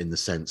new, in the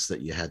sense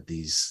that you had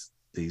these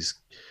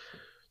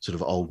sort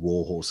of old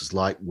war horses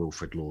like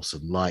Wilfrid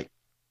Lawson, like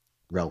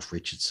Ralph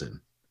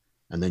Richardson,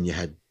 and then you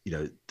had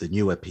the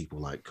newer people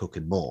like Cook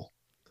and Moore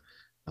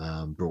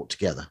brought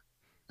together,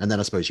 and then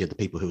I suppose you had the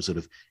people who were sort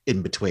of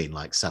in between,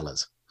 like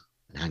Sellers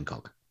and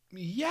Hancock.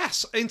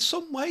 Yes, in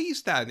some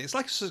ways then it's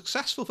like a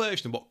successful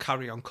version of what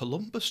Carry On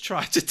Columbus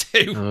tried to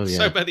do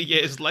so many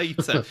years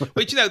later,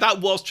 which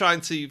that was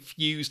trying to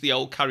fuse the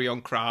old Carry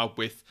On crowd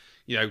with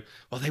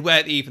they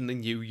weren't even the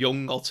new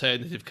young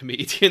alternative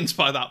comedians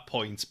by that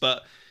point,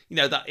 but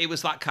that it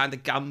was that kind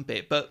of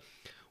gambit. But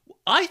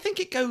I think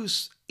it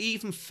goes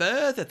even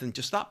further than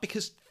just that,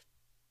 because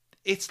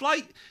it's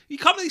like, you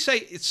can't really say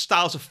it's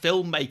styles of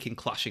filmmaking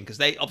clashing, because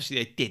they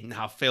didn't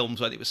have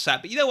films when it was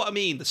set, but you know what I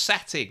mean? The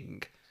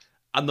setting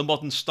and the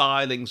modern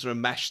stylings are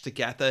enmeshed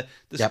together.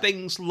 There's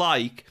things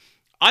like,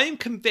 I am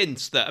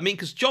convinced that,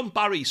 because John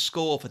Barry's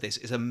score for this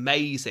is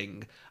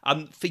amazing,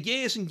 and for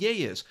years and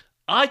years,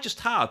 I just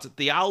had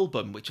the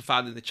album, which I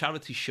found in the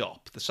charity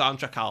shop, the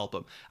soundtrack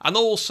album. And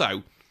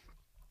also,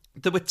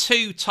 there were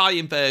two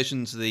tie-in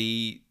versions of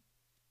the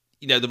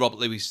Robert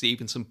Louis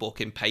Stevenson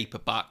book in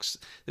paperbacks.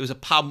 There was a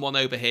Pan one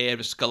over here,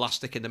 a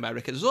Scholastic in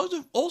America.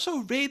 There's also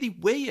a really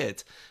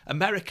weird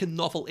American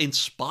novel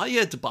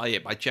inspired by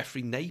it by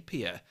Jeffrey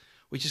Napier,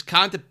 which is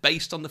kind of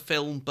based on the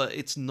film, but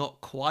it's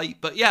not quite.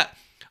 But yeah,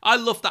 I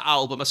love that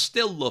album. I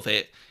still love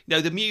it.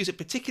 The music,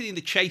 particularly in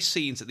the chase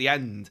scenes at the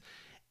end,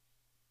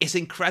 is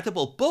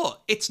incredible,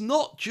 but it's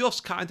not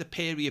just kind of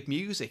period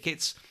music.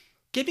 It's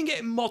giving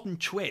it a modern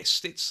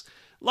twist. It's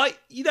like,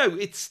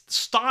 it's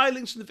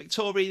stylings from the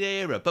Victorian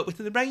era, but with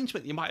an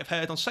arrangement you might have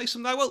heard on, say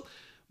something like, well,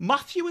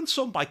 Matthew and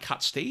Son by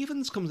Cat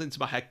Stevens comes into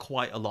my head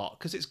quite a lot,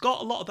 because it's got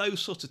a lot of those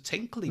sort of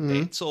tinkly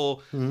bits, or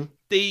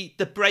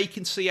the Break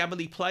and See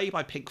Emily Play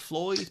by Pink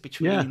Floyd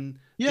between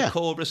the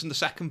chorus and the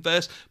second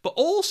verse. But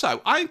also,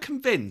 I'm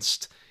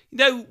convinced...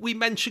 we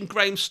mentioned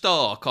Graham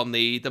Stark on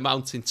the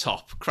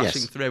mountaintop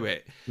crashing through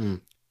it.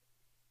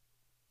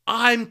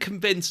 I'm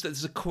convinced that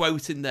there's a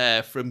quote in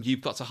there from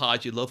You've Got to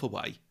Hide Your Love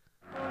Away.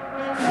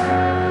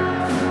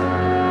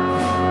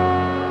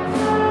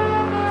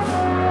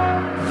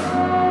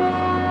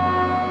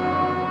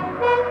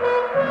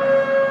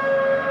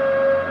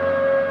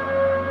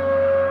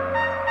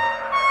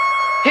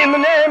 In the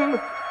name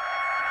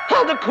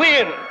of the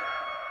Queen.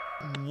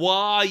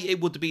 Why it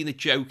would have been a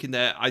joke in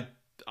there,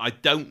 I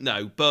don't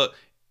know, but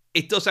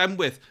it does end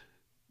with,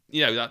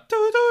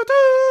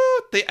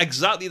 that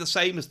exactly the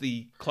same as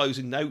the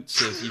closing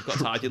notes of You've Got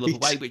to Hide Your Love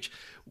Away, which,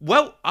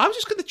 well, I was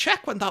just going to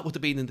check when that would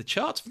have been in the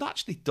charts. I've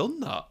actually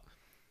done that.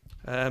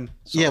 That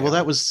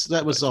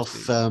was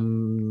off. It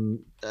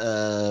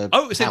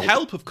was in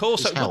Help, of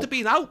course. So it would have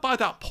been out by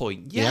that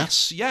point.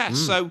 Yes.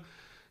 So,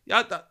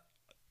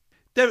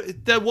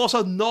 there was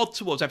a nod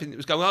towards everything that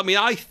was going on. I mean,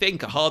 I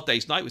think A Hard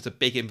Day's Night was a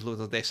big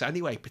influence on this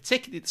anyway,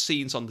 particularly the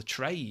scenes on the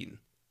train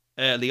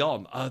early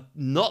on are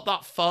not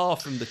that far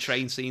from the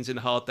train scenes in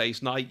A Hard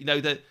Day's Night.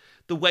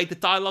 The way the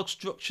dialogue's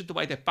structured, the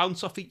way they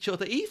bounce off each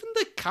other, even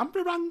the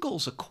camera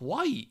angles are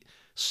quite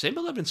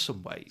similar in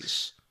some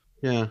ways.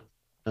 Yeah.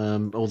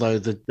 Although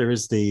there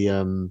is the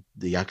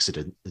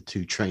accident, the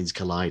two trains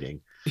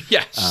colliding.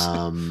 Yes.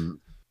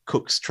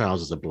 Cook's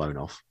trousers are blown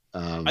off.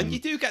 And you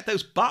do get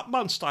those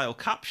Batman-style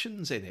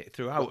captions in it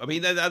throughout. I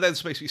mean, they're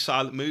supposed to be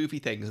silent movie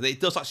things, and it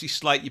does actually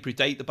slightly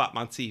predate the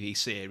Batman TV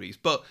series,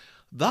 but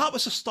that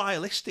was a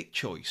stylistic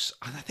choice,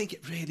 and I think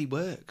it really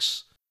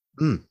works.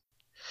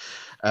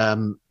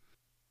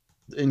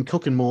 In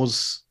Cook and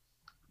Moore's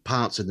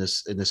parts in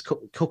this,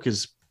 Cook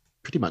is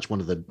pretty much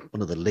one of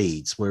the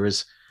leads,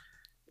 whereas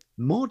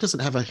Moore doesn't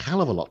have a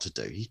hell of a lot to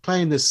do. He's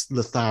playing this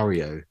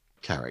Lothario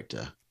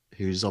character,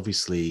 who's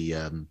obviously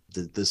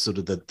the sort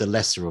of the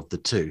lesser of the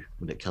two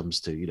when it comes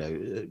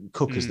to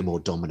Cook is the more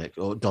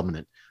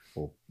dominant,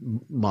 or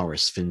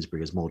Morris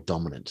Finsbury is more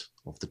dominant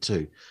of the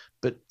two.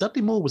 But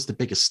Dudley Moore was the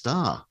biggest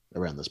star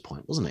around this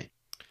point, wasn't he?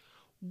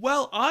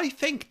 Well, I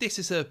think this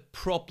is a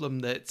problem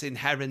that's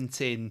inherent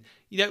in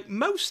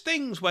most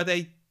things where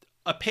they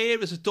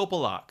appear as a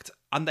double act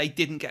and they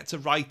didn't get to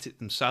write it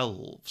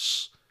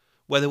themselves,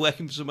 where they're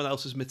working for someone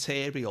else's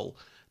material.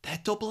 Their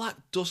double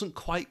act doesn't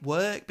quite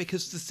work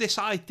because there's this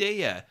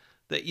idea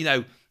that,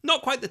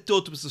 not quite that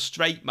Dud was the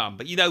straight man,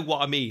 but you know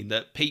what I mean,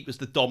 that Pete was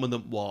the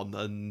dominant one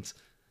and,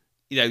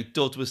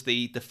 Dud was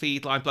the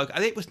feedline bloke.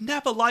 And it was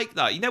never like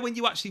that. When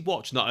you actually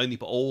watch, not only,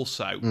 but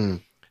also,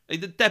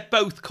 they're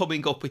both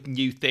coming up with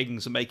new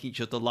things and making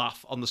each other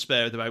laugh on the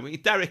spur of the moment.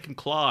 With Derek and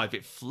Clive,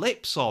 it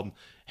flips on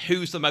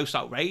who's the most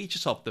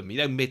outrageous of them,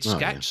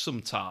 mid-sketch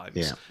sometimes.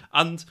 Yeah.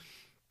 And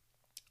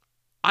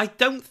I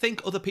don't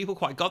think other people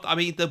quite got that. I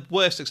mean, the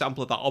worst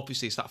example of that,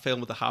 obviously, is that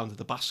film with the Hound of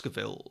the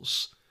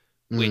Baskervilles,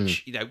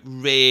 which,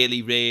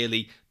 really,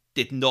 really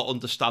did not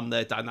understand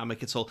their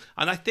dynamic at all.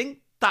 And I think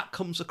that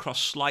comes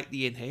across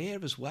slightly in here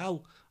as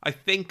well. I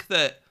think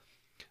that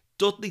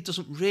Dudley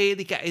doesn't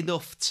really get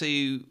enough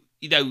to,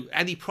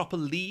 any proper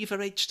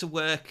leverage to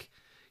work.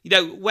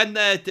 When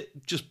they're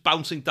just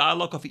bouncing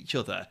dialogue off each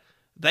other,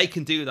 they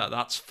can do that.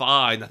 That's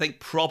fine. I think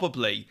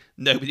probably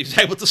nobody was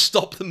able to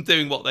stop them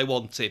doing what they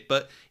wanted.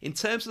 But in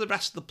terms of the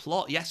rest of the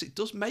plot, yes, it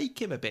does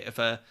make him a bit of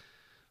a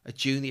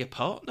junior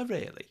partner,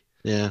 really.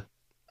 Yeah.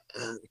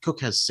 Cook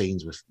has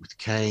scenes with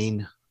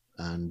Kane,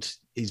 and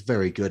he's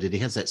very good. And he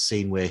has that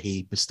scene where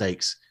he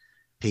mistakes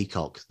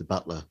Peacock, the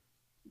butler,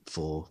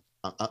 for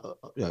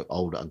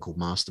old Uncle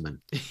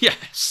Masterman.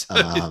 Yes.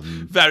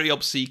 Very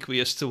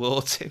obsequious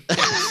towards him.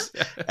 Yes.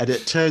 And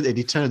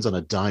he turns on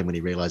a dime when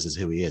he realizes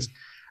who he is.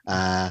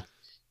 The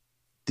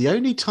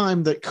only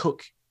time that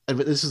Cook, and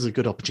this is a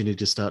good opportunity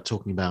to start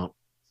talking about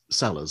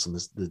Sellers and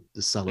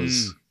the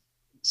Sellers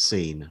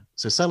scene.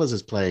 So Sellers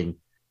is playing,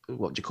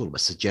 what do you call him, a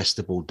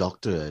suggestible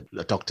doctor,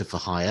 a doctor for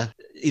hire.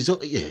 He's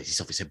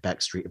obviously a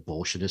backstreet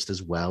abortionist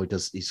as well.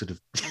 He sort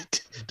of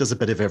does a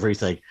bit of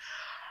everything.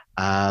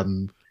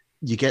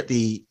 You get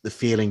the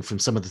feeling from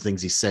some of the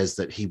things he says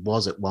that he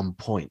was at one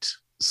point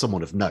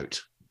someone of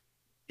note.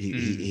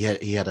 He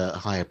had a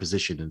higher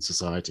position in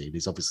society, and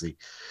he's obviously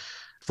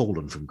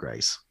fallen from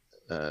grace.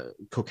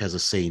 Cook has a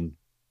scene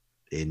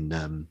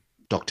in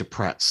Dr.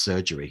 Pratt's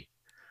surgery,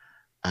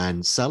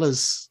 and some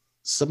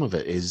of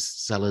it is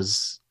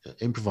Sellers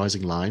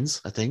improvising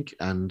lines, I think,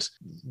 and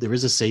there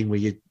is a scene where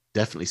you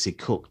definitely see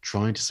Cook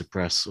trying to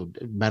suppress, or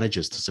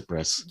manages to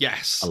suppress,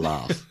 a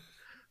laugh.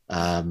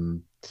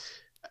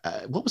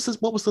 What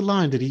was the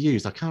line that he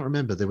used? I can't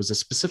remember. There was a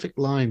specific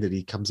line that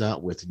he comes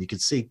out with, and you can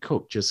see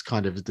Cook just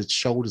kind of, the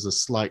shoulders are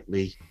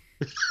slightly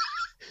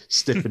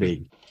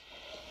stiffening.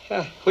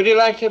 Would you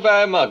like to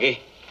buy a Moggy?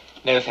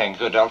 No,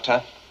 thank you,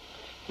 Doctor.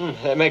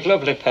 They make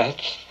lovely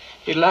pets.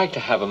 You'd like to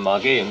have a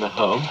Moggy in the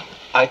home.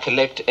 I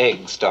collect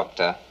eggs,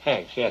 Doctor.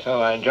 Eggs, yes. Oh,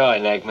 I enjoy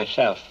an egg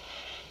myself.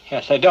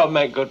 Yes, they don't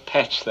make good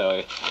pets,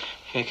 though.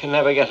 You can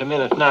never get them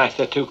in at night.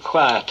 They're too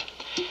quiet.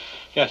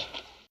 Yes.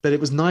 But it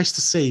was nice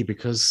to see,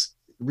 because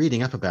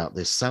reading up about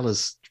this,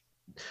 Sellers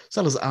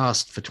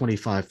asked for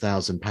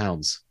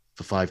 £25,000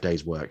 for 5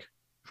 days' work,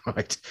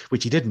 right?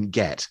 Which he didn't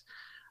get.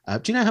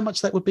 Do you know how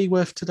much that would be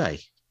worth today?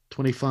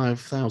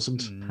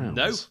 £25,000.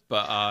 No,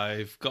 but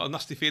I've got a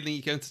nasty feeling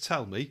you're going to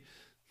tell me.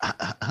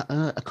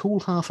 A cool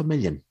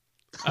 $500,000.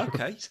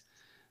 Okay.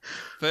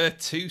 For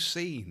 2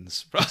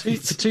 scenes, right?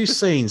 For 2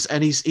 scenes,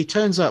 and he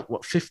turns up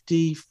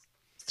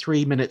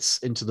 53 minutes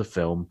into the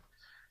film.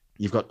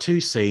 You've got 2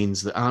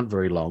 scenes that aren't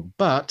very long,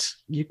 but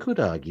you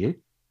could argue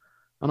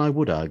And I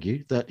would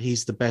argue that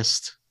he's the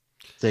best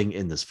thing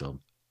in this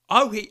film.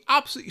 Oh, he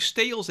absolutely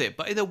steals it,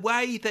 but in a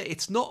way that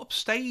it's not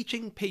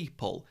upstaging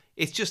people.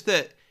 It's just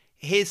that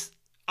his...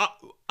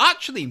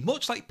 actually,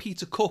 much like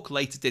Peter Cook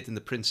later did in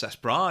The Princess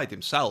Bride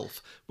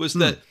himself, was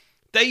that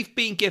they've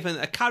been given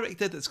a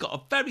character that's got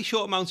a very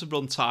short amount of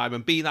runtime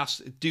and been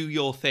asked to do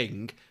your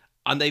thing,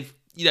 and they've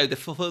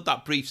fulfilled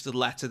that brief to the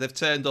letter. They've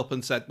turned up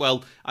and said,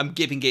 well, I'm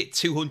giving it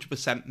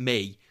 200%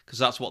 me, because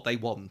that's what they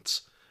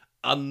want.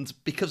 And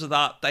because of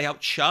that, they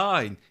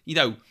outshine,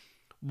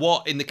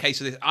 what in the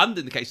case of this, and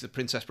in the case of The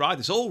Princess Bride,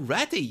 is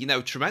already,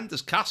 a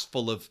tremendous cast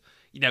full of,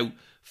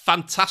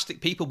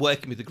 fantastic people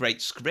working with a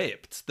great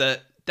script,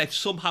 that they've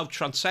somehow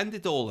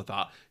transcended all of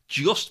that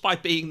just by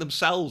being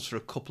themselves for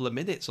a couple of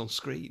minutes on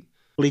screen.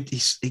 Well,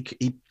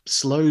 he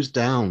slows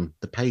down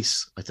the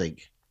pace, I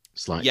think,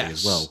 slightly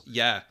as well.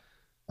 Yeah.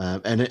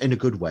 And in a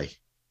good way.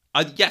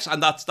 Yes,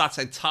 and that's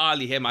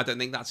entirely him. I don't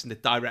think that's in the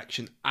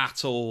direction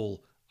at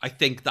all. I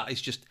think that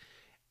is just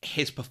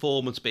his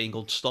performance being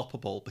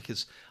unstoppable,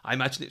 because I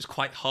imagine it was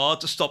quite hard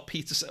to stop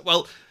Peter.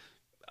 Well,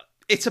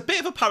 it's a bit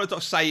of a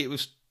paradox to say it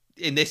was,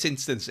 in this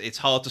instance, it's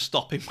hard to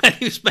stop him when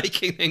he was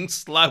making things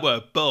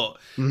slower. But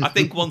I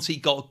think once he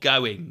got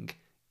going,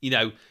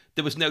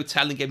 there was no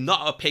telling him,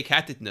 not out of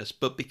pig-headedness,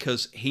 but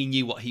because he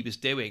knew what he was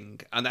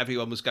doing. And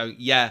everyone was going,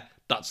 yeah,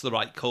 that's the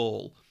right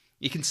call.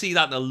 You can see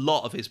that in a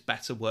lot of his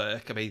better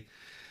work. I mean,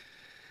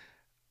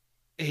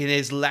 in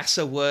his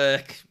lesser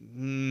work,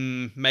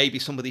 maybe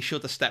somebody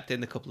should have stepped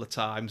in a couple of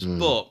times.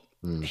 But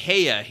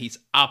here, he's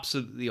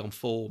absolutely on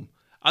form.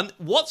 And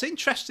what's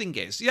interesting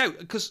is,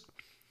 because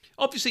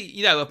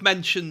obviously, I've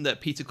mentioned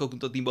that Peter Cook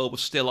and Dudley Moore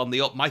was still on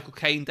the up. Michael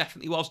Caine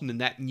definitely was, and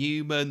Annette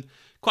Newman.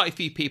 Quite a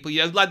few people,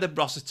 Leonard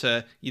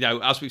Rossiter,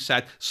 as we've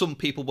said, some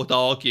people would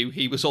argue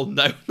he was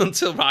unknown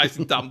until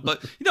Rising Damp.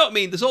 But you know what I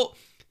mean?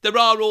 There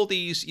are all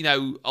these,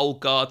 old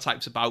guard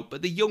types about,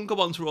 but the younger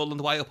ones were all on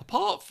the way up,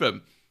 apart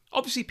from...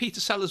 Obviously, Peter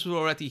Sellers was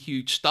already a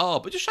huge star,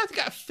 but just trying to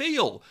get a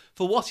feel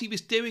for what he was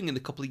doing in the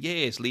couple of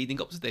years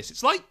leading up to this.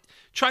 It's like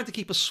trying to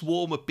keep a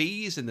swarm of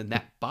bees in the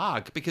net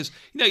bag, because,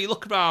 you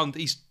look around,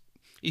 he's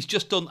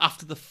just done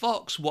After the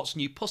Fox, What's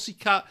New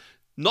Pussycat,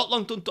 not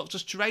long done Doctor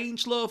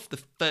Strangelove,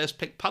 the first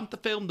Pink Panther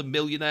film, The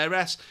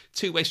Millionairess,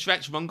 Two-Way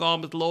Stretch, Wrong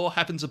Armored Law,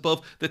 Heavens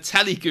Above, The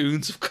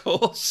Telegoons, of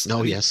course.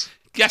 Oh, yes.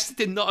 Yes, it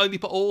did not only,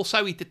 but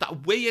also he did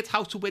that weird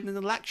How to Win an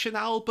Election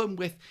album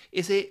with,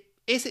 is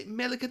it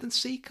Milligan and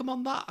Seacombe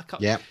on that? I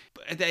can't. Yeah.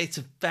 It's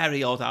a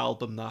very odd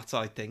album, that,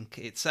 I think.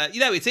 It's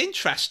it's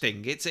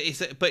interesting.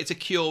 But it's a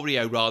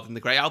curio rather than the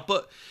great album.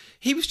 But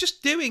he was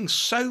just doing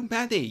so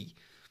many.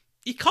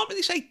 You can't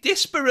really say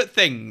disparate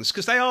things,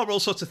 because they are all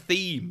sort of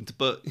themed,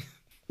 but...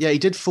 Yeah, he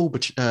did Full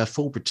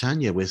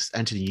Britannia with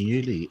Anthony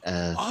Newley.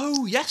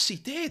 Oh, yes, he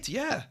did,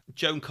 yeah.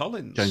 Joan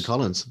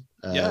Collins.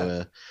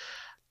 Yeah.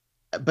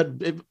 But,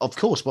 of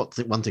course,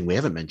 one thing we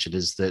haven't mentioned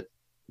is that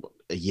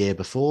a year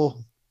before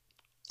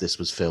this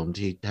was filmed,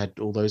 he had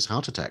all those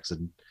heart attacks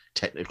and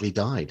technically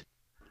died.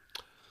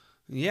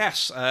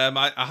 Yes,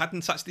 I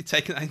hadn't actually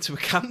taken that into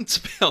account,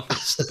 to be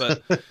honest.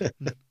 But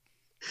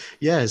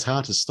yeah, his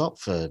heart has stopped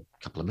for a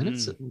couple of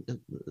minutes.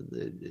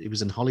 He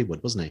was in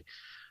Hollywood, wasn't he?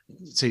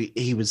 So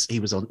he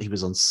was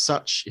on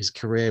such, his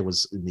career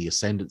was in the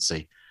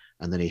ascendancy,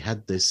 and then he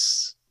had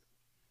these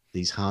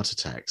heart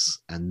attacks,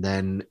 and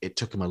then it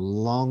took him a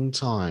long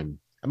time.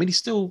 I mean, he's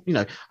still,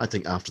 I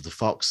think After the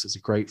Fox is a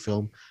great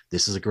film.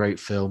 This is a great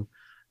film.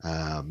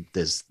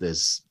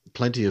 There's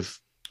plenty of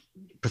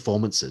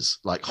performances.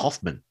 Like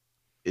Hoffman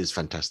is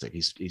fantastic.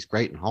 He's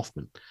great in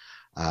Hoffman.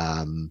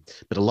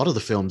 But a lot of the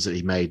films that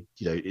he made,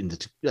 in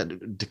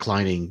the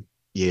declining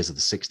years of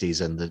the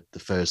 60s and the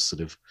first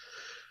sort of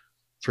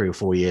 3 or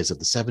 4 years of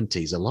the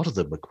 70s, a lot of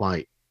them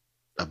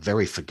are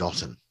very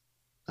forgotten,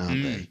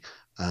 aren't they?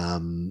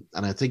 And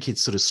I think he'd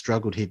sort of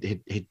struggled.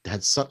 He'd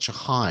had such a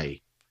high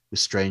with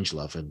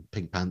Strangelove and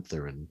Pink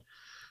Panther and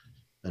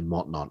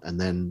whatnot, and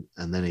then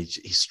he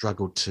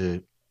struggled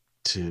to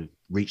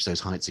reach those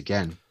heights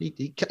again.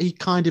 He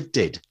kind of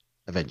did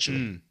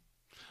eventually.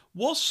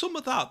 Was some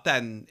of that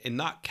then, in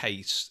that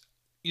case,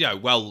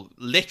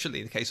 literally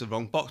in the case of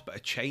Wrong Box, but a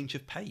change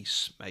of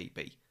pace,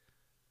 maybe?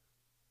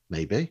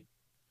 Maybe.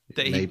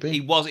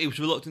 He was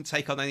reluctant to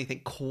take on anything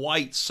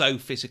quite so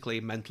physically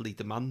and mentally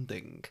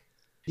demanding.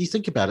 You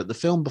think about it, the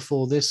film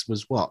before this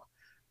was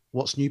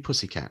What's New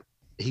Pussycat?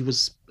 He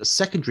was a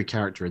secondary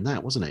character in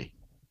that, wasn't he?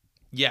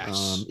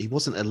 Yes. He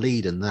wasn't a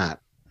lead in that.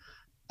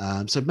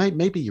 So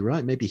maybe you're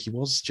right. Maybe he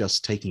was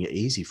just taking it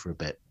easy for a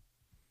bit.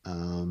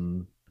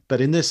 But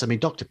in this, I mean,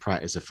 Dr.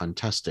 Pratt is a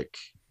fantastic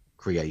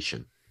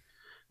creation.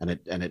 And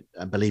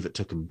I believe it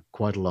took him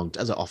quite a long,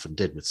 as it often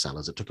did with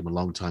Sellers, it took him a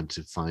long time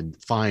to find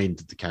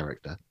the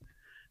character.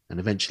 And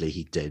eventually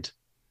he did.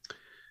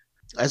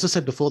 As I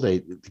said before,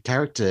 the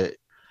character,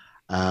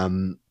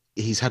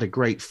 he's had a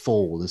great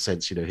fall in the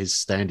sense, his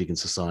standing in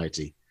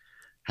society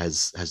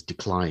has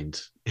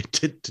declined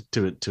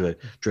to a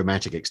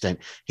dramatic extent.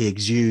 He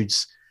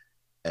exudes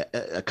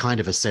a kind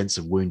of a sense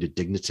of wounded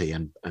dignity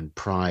and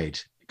pride,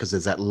 because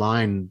there's that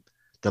line,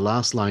 the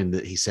last line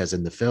that he says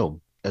in the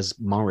film, as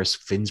Morris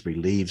Finsbury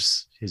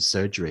leaves his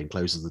surgery and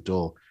closes the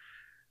door,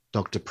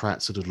 Dr.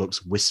 Pratt sort of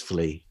looks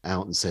wistfully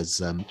out and says,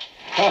 Of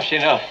course, you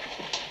know,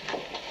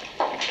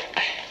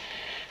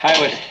 I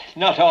was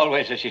not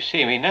always as you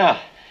see me now.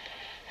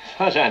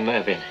 Was I,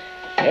 Mervyn?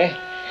 Eh?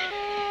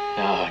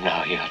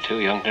 No, you're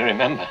too young to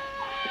remember.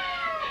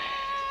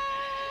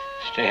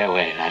 Stay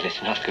away, lad.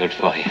 It's not good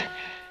for you.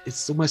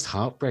 It's almost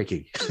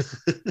heartbreaking.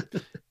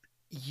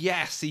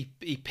 Yes, he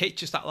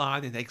pitches that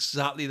line in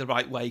exactly the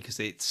right way because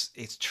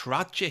it's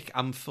tragic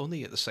and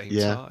funny at the same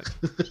time.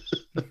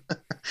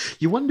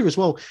 You wonder as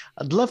well.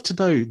 I'd love to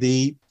know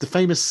the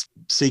famous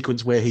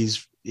sequence where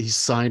he's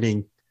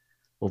signing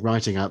or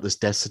writing out this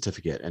death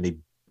certificate, and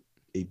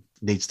he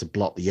needs to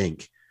blot the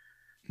ink,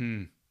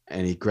 and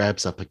he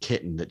grabs up a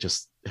kitten that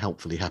just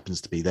helpfully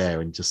happens to be there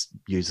and just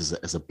uses it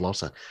as a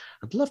blotter.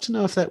 I'd love to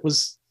know if that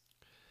was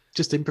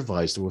just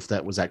improvised or if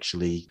that was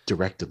actually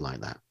directed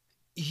like that.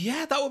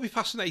 Yeah, that would be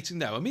fascinating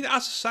though. I mean, as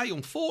I say,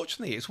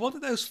 unfortunately, it's one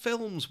of those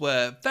films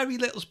where very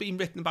little's been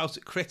written about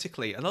it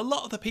critically, and a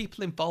lot of the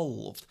people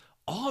involved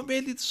aren't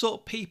really the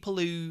sort of people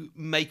who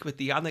make with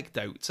the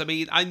anecdotes. I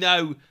mean, I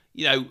know,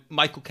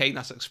 Michael Caine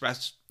has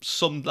expressed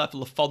some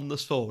level of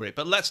fondness for it,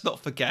 but let's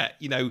not forget,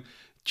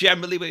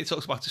 generally when he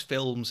talks about his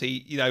films,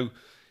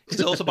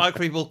 his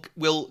autobiography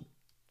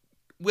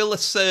will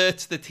assert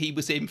that he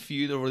was in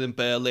Funeral in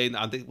Berlin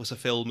and it was a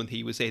film and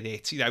he was in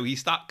it.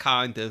 He's that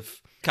kind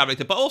of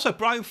character. But also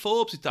Brian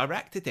Forbes, who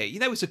directed it,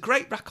 he's a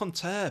great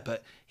raconteur,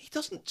 but he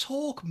doesn't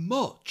talk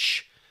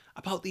much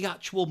about the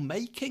actual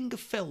making of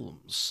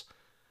films.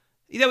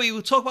 He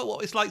will talk about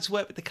what it's like to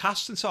work with the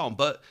cast and so on,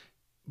 but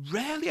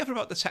rarely ever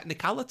about the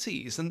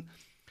technicalities. And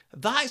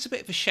that is a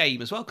bit of a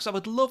shame as well, because I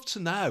would love to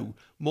know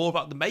more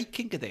about the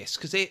making of this,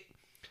 because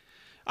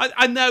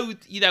I know,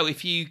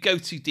 if you go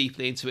too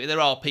deeply into it,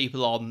 there are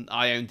people on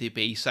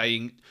IMDb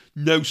saying,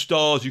 no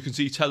stars, you can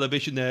see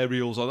television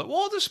aerials on it.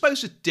 What are they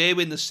supposed to do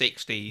in the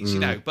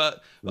 60s,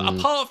 But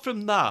apart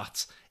from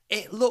that,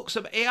 it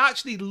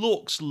actually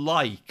looks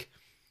like,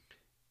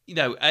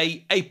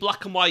 a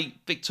black and white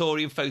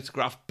Victorian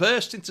photograph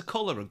burst into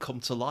colour and come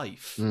to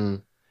life.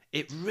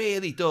 It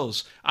really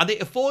does. And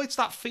it avoids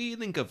that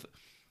feeling of,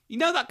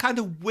 that kind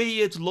of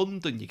weird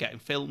London you get in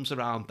films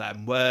around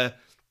them, where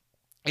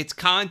it's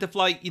kind of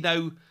like,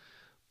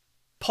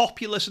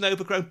 populous and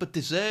overgrown, but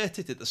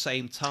deserted at the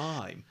same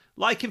time.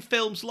 Like in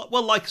films, like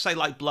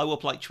Blow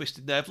Up, like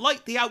Twisted Nerve,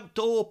 like the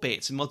outdoor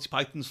bits in Monty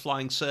Python's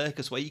Flying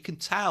Circus, where you can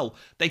tell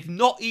they've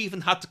not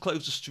even had to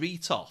close the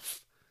street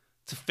off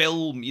to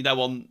film,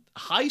 on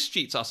high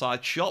streets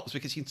outside shops,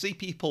 because you can see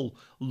people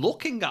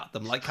looking at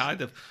them like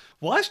kind of,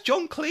 why is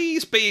John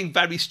Cleese being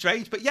very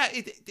strange? But yeah,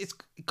 it's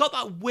got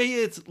that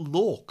weird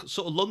look,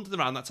 sort of London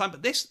around that time,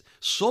 but this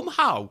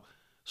somehow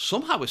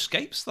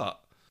escapes that.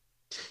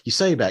 You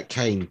say about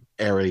Caine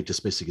airily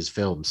dismissing his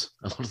films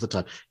a lot of the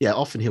time. Yeah,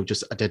 often he'll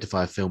just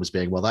identify a film as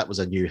being, well, that was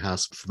a new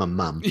house for my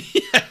mum.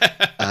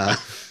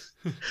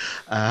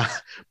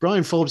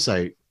 Brian Forbes,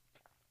 though,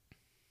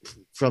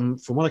 from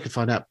what I could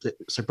find out,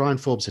 so Brian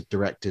Forbes had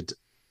directed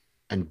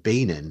and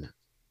been in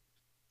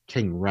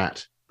King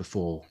Rat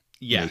before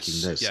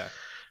making this. Yeah.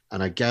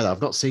 And I gather,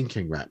 I've not seen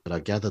King Rat, but I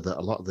gather that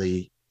a lot of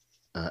the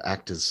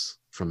actors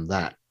from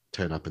that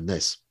turn up in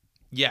this.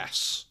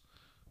 Yes.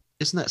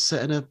 Isn't that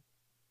set in a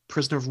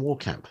prisoner of war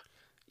camp?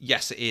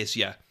 Yes, it is.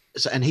 Yeah.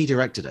 So, and he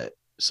directed it.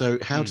 So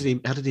how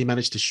did he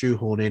manage to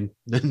shoehorn in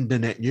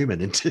Nanette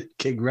Newman into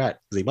King Rat?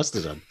 He must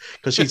have done,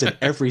 because she's in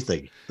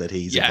everything that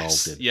he's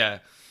involved in. Yeah.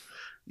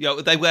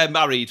 They were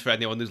married, for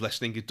anyone who's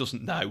listening who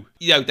doesn't know.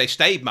 They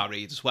stayed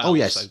married as well. Oh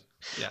yes. So,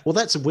 yeah. Well,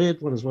 that's a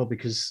weird one as well,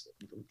 because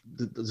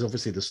there's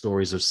obviously the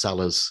stories of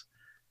Sellers,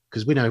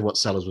 because we know what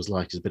Sellers was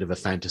like as a bit of a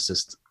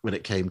fantasist when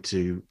it came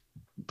to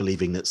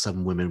believing that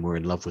some women were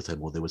in love with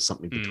him or there was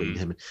something between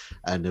him.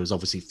 And there was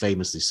obviously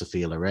famously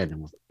Sophia Loren,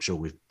 and I'm sure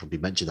we've probably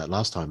mentioned that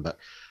last time, but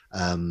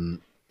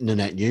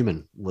Nanette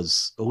Newman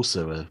was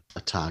also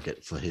a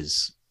target for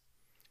his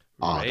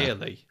ardor.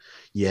 Really?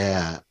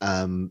 Yeah.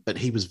 But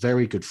he was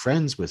very good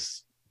friends with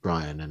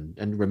Brian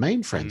and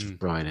remained friends with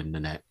Brian and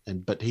Nanette.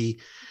 But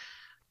he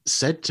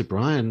said to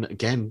Brian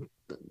again,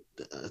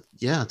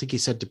 I think he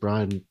said to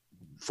Brian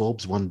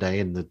Forbes one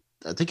day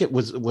I think it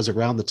was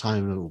around the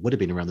time, or would have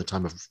been around the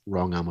time of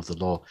Wrong Arm of the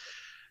Law,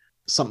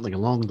 something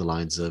along the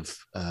lines of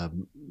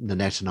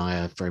Nanette and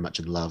I are very much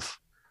in love.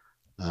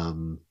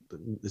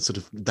 Sort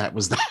of that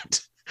was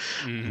that.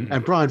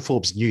 And Brian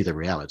Forbes knew the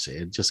reality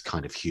and just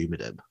kind of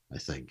humoured him, I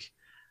think.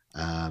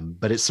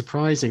 But it's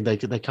surprising they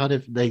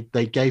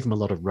gave him a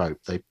lot of rope.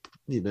 They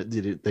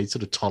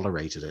sort of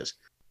tolerated it.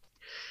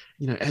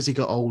 As he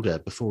got older,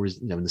 before his,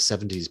 in the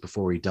 70s,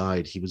 before he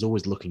died, he was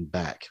always looking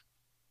back.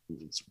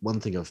 It's one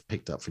thing I've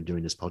picked up from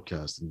doing this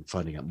podcast and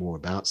finding out more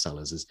about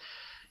Sellers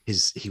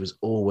is he was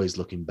always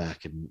looking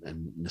back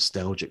and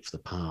nostalgic for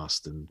the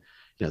past. And,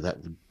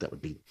 that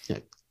would be,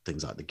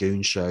 things like the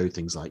Goon Show,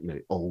 things like,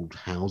 old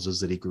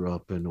houses that he grew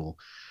up in or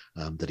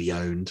that he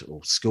owned,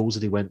 or schools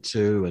that he went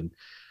to, and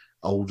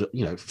old,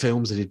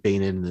 films that he'd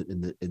been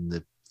in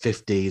the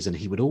 50s. And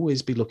he would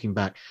always be looking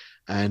back.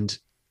 And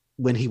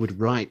when he would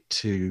write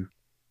to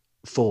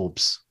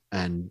Forbes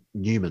and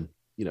Newman,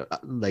 in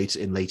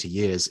later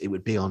years, it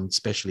would be on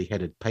specially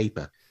headed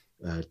paper,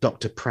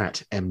 Dr.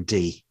 Pratt,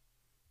 MD,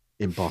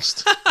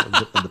 embossed on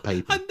the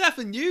paper. I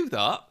never knew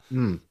that.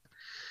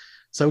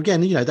 So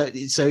again,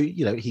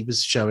 he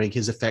was showing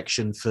his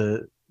affection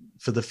for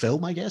the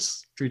film, I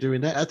guess, through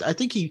doing that. I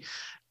think he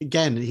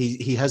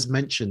has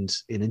mentioned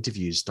in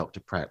interviews,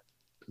 Dr. Pratt,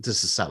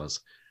 this is Sellers,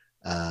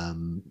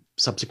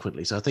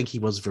 subsequently. So I think he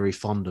was very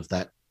fond of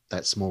that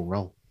small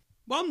role.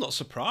 Well, I'm not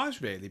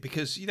surprised, really,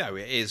 because, it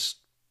is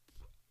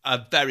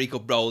a very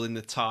good role in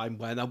the time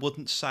when I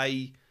wouldn't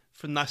say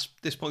from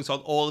this point on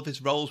all of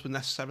his roles were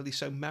necessarily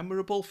so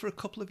memorable for a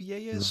couple of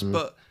years. Mm-hmm.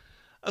 But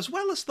as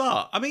well as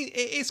that, I mean,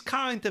 it is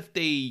kind of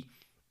the...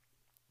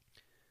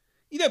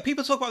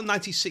 people talk about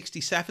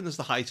 1967 as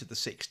the height of the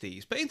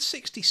 60s, but in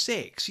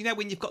 66,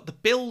 when you've got the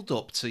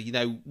build-up to,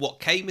 what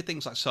came with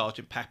things like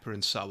Sgt. Pepper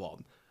and so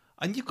on,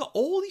 and you've got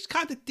all these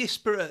kind of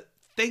disparate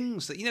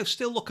things that,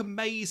 still look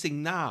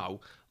amazing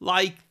now,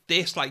 like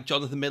this, like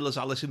Jonathan Miller's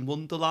Alice in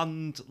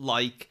Wonderland,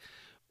 like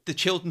the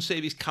children's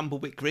series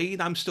Camberwick Green.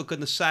 I'm still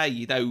going to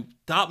say,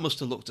 that must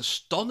have looked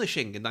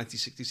astonishing in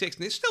 1966,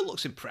 and it still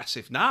looks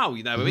impressive now,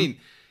 Mm-hmm. I mean,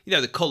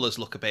 the colours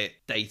look a bit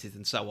dated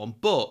and so on,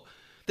 but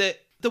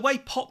the way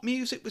pop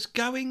music was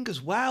going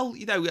as well,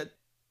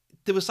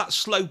 there was that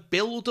slow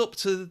build-up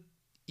to,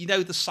 the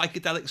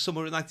psychedelic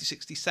summer of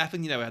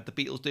 1967, had the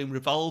Beatles doing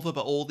Revolver,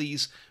 but all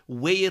these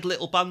weird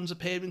little bands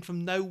appearing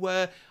from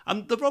nowhere.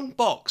 And The Wrong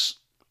Box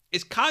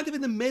is kind of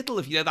in the middle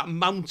of, that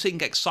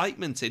mounting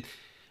excitement in,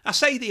 I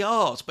say the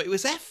art, but it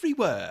was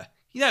everywhere.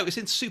 It was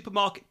in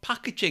supermarket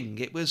packaging.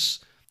 It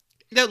was,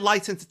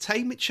 light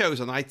entertainment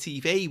shows on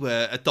ITV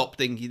were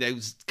adopting,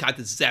 kind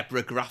of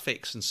zebra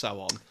graphics and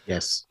so on.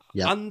 Yes.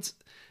 Yeah. And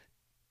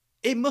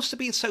it must have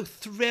been so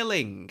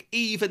thrilling,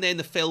 even in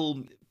a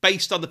film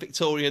based on the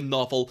Victorian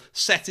novel,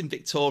 set in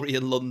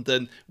Victorian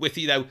London, with,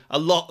 a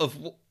lot of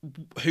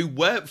who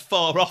weren't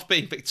far off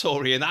being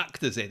Victorian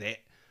actors in it.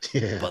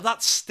 Yeah. But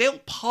that's still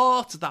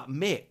part of that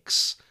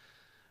mix.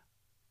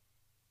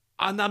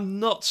 And I'm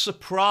not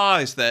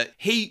surprised that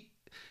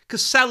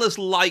because Sellers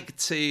liked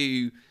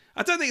to,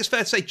 I don't think it's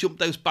fair to say jump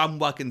those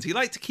bandwagons. He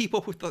liked to keep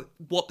up with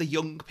what the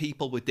young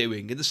people were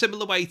doing in a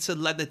similar way to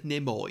Leonard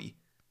Nimoy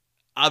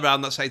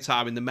around that same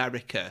time in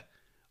America.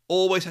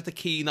 Always had a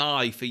keen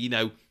eye for,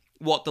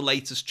 what the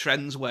latest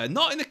trends were.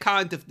 Not in a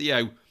kind of,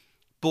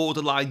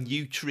 borderline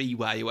U-tree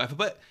way or whatever,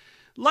 but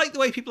like the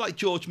way people like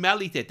George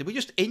Melly did. They were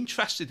just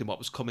interested in what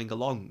was coming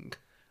along.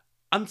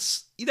 And,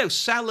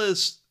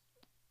 Sellers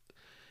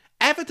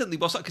evidently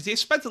was that, because he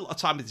spent a lot of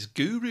time with his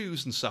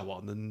gurus and so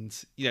on,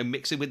 and,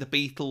 mixing with the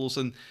Beatles.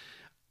 And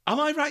am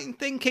I right in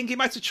thinking he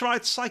might have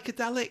tried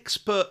psychedelics,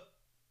 but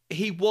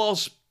he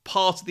was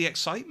part of the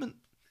excitement?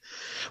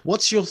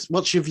 What's your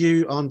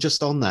view on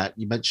that?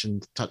 You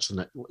touched on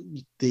it.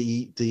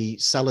 The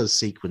Sellers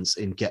sequence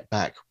in Get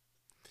Back.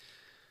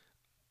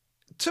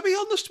 To be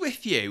honest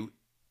with you,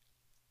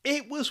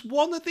 it was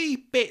one of the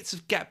bits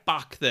of Get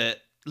Back that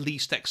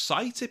least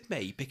excited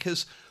me,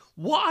 because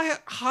what I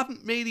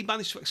hadn't really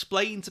managed to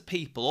explain to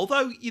people,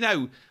 although,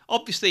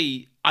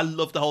 obviously I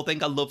loved the whole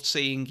thing. I loved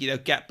seeing,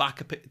 Get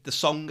Back, the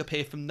song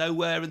appear from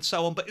nowhere and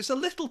so on. But it's the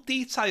little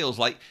details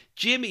like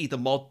Jimmy, the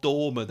mod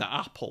doorman at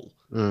Apple,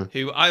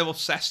 who I'm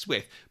obsessed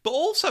with. But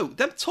also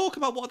them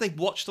talking about what they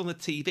watched on the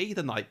TV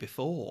the night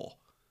before.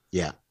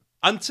 Yeah.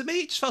 And to me,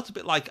 it just felt a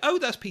bit like, oh,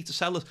 there's Peter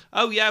Sellers.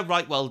 Oh, yeah,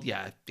 right, well,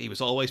 yeah, he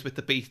was always with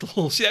the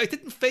Beatles. It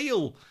didn't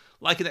feel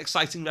like an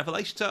exciting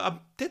revelation. So I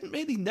didn't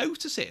really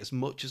notice it as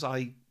much as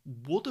I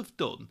would have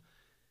done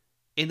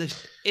in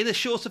a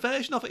shorter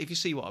version of it, if you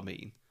see what I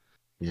mean.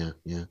 Yeah.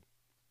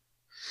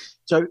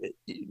 So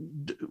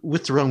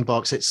with The Wrong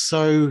Box,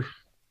 the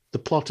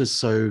plot is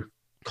so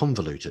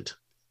convoluted.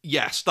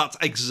 Yes, that's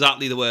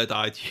exactly the word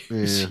I'd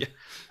use. Yeah.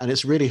 And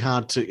it's really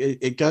hard to,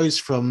 it goes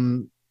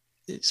from,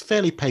 it's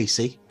fairly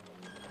pacey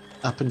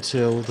up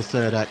until the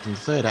third act, and the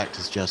third act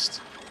is just,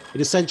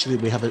 essentially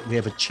we have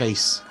a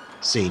chase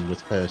scene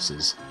with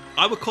hearses.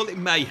 I would call it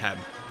mayhem.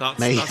 That's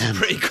mayhem. A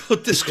pretty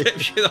good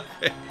description of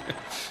it.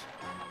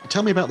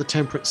 Tell me about the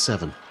Temperance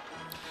Seven.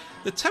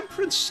 The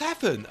Temperance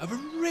Seven are a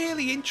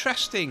really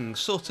interesting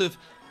sort of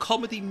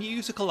comedy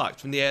musical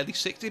act from the early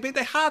 60s. I mean,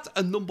 they had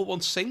a number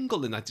one single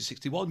in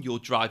 1961, You're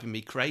Driving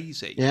Me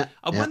Crazy. Yeah,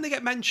 and when they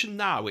get mentioned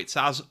now, it's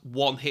as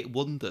one-hit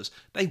wonders.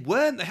 They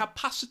weren't. They had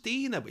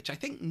Pasadena, which I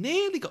think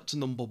nearly got to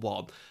number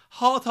one.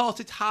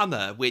 Hard-Hearted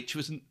Hannah, which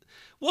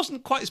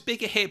wasn't quite as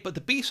big a hit, but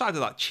the B-side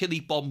of that, Chili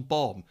Bomb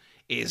Bomb,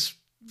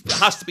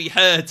 has to be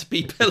heard to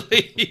be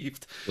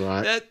believed.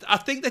 Right. I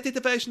think they did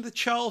a version of the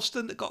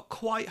Charleston that got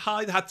quite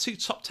high. They had 2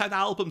 top 10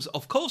 albums.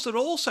 Of course, they're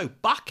also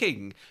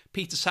backing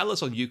Peter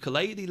Sellers on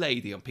Ukulele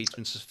Lady on Peter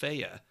and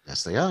Sophia.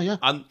 Yes, they are, yeah.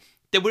 And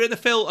they were in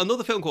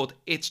another film called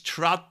It's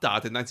Trad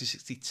Dad in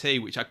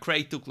 1962, which had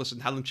Craig Douglas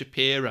and Helen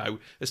Shapiro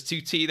as 2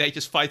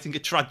 teenagers fighting a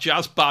trad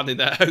jazz band in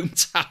their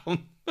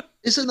hometown.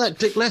 Isn't that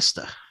Dick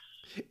Lester?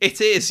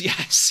 It is,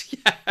 yes.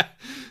 Yeah.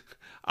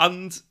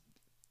 And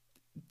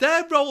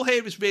their role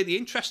here is really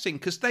interesting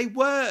because they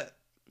were,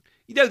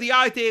 the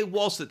idea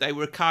was that they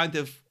were a kind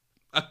of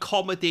a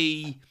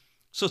comedy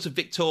sort of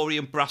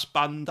Victorian brass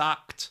band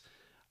act.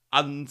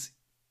 And,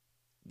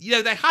 you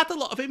know, they had a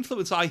lot of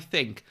influence, I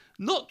think,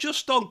 not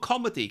just on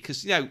comedy,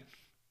 because, you know,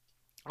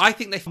 I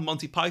think they from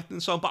Monty Python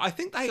and so on, but I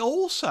think they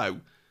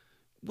also,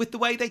 with the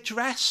way they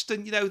dressed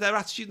and, you know, their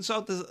attitude and so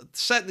on,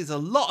 there's a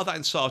lot of that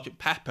in Sgt.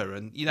 Pepper,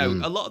 and, you know,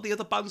 a lot of the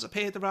other bands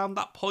appeared around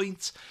that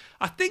point.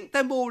 I think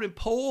they're more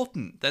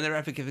important than they're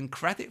ever given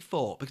credit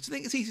for, because I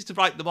think it's easy to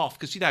write them off,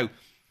 because, you know,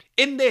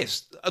 in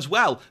this as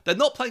well, they're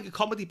not playing a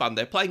comedy band,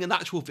 they're playing an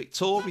actual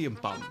Victorian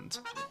band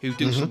who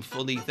do some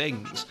funny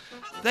things.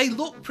 They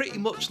look pretty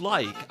much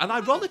like, and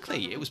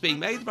ironically, it was being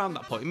made around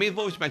that point. I mean, I've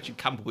always mentioned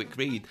Camberwick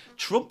Green.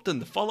 Trump done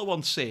the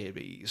follow-on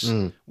series,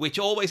 which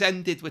always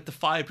ended with the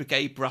Fire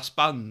Brigade brass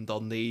band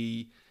on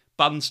the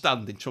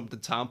bandstand in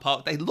Trumpton Town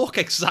Park. They look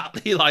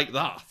exactly like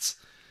that.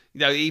 You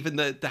know, even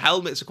the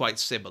helmets are quite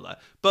similar.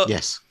 But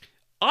yes,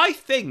 I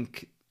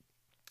think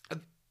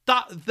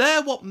that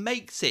they're what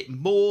makes it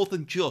more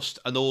than just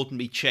an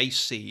ordinary chase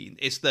scene,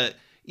 is that,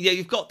 you know,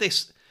 you've got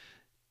this,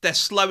 they're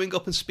slowing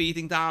up and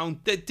speeding down.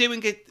 They're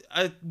doing it,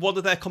 one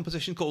of their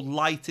compositions called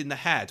Light in the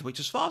Head, which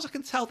as far as I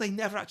can tell, they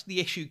never actually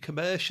issued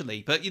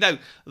commercially. But, you know,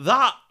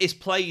 that is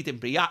played in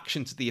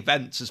reaction to the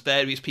events as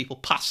various people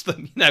pass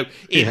them, you know,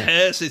 in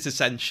hearses,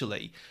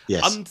 essentially.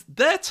 Yes. And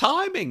their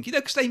timing, you know,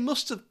 because they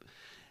must have,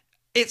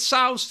 it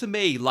sounds to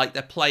me like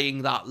they're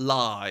playing that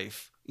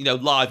live, you know,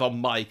 live on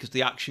mic as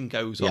the action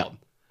goes on.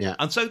 Yeah.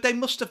 And so they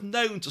must have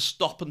known to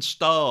stop and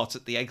start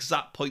at the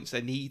exact points they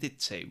needed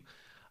to.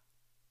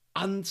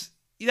 And,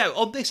 you know,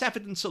 on this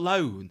evidence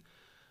alone,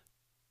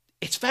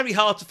 it's very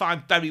hard to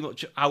find very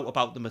much out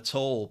about them at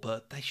all,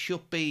 but they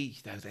should be,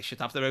 you know, they should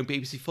have their own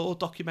BBC4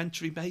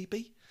 documentary,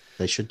 maybe.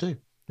 They should do.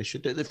 They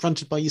should do. They're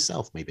fronted by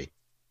yourself, maybe.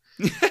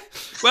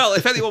 Well,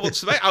 if anyone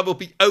wants to make, I will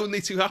be only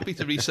too happy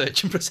to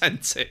research and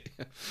present it.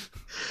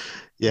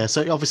 Yeah,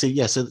 so obviously,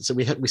 yeah, so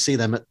we see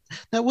them at,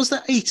 now, was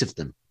there 8 of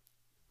them?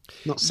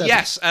 Not 7.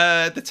 Yes,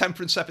 the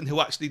Temperance 7, who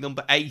actually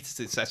number 8, as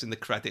it says in the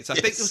credits. I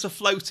think there was a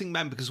floating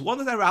member, because one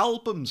of their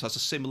albums has a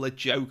similar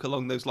joke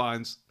along those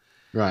lines.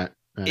 Right.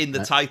 In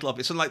the title of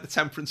it. Something like the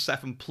Temperance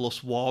 7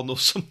 + 1 or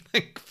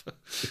something.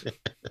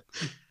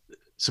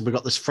 So we've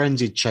got this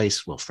frenzied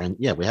chase. Well,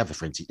 we have a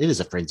frenzied. It is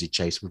a frenzied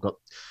chase. We've got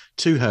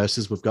 2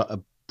 hearses. We've got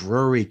a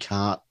brewery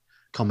cart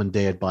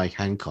commandeered by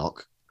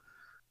Hancock.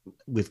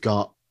 We've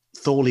got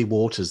Thorley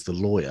Waters, the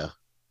lawyer,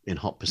 in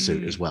hot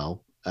pursuit as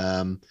well.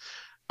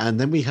 And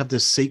then we have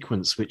this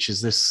sequence, which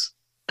is this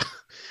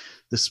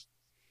this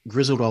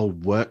grizzled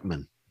old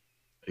workman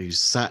who's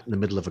sat in the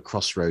middle of a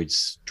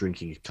crossroads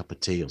drinking a cup of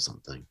tea or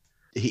something.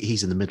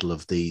 He's in the middle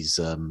of these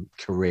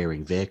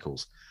careering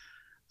vehicles.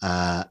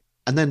 And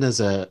then there's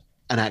an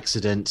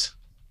accident,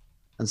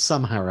 and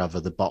somehow or other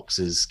the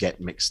boxes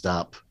get mixed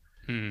up.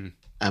 And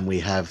we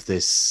have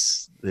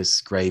this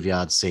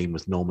graveyard scene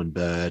with Norman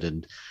Bird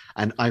and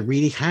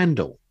Irene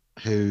Handel,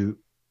 who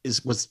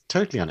was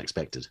totally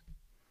unexpected.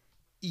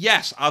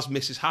 Yes, as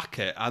Mrs.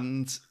 Hackett.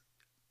 And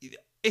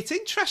it's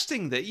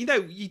interesting that, you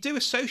know, you do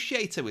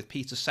associate her with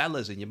Peter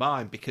Sellers in your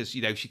mind because,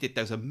 you know, she did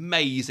those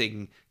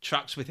amazing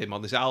tracks with him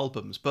on his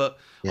albums, but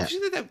obviously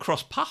they don't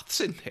cross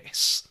paths in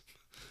this.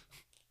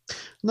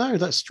 No,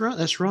 that's right.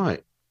 That's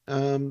right.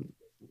 And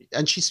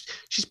she's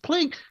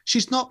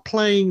not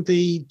playing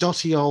the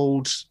dotty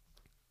old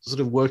sort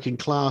of working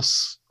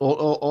class,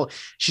 or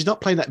she's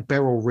not playing that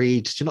Beryl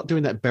Reid. She's not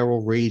doing that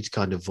Beryl Reid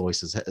kind of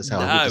voice as how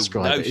I would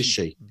describe it, is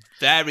she?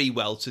 Very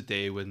well to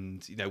do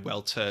and, you know,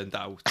 well turned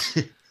out.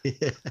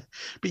 Yeah.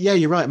 But yeah,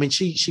 you're right. I mean,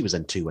 she was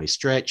in Two-Way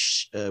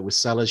Stretch with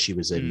Sellers. She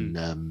was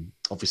in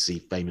obviously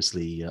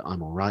famously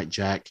I'm All Right,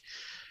 Jack.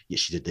 Yeah,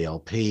 she did the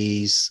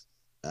LPs.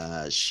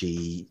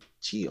 She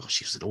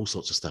was in all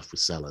sorts of stuff with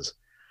Sellers.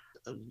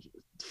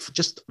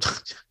 Just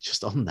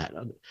on that,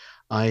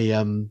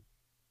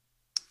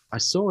 I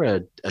saw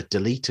a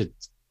deleted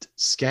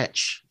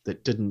sketch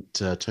that didn't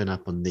turn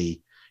up on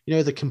the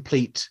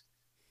complete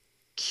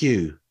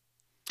Q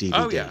DVD.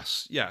 Oh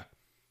yes, yeah.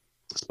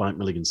 Spike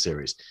Milligan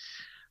series.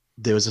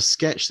 There was a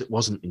sketch that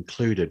wasn't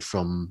included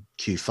from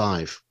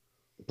Q5,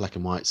 black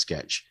and white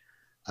sketch.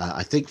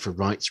 I think for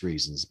rights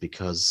reasons,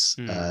 because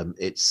the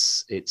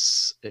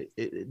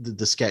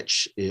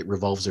sketch, it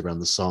revolves around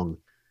the song.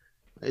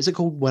 Is it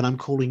called When I'm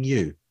Calling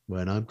You?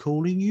 When I'm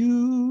Calling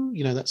You,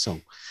 you know that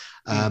song.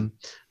 And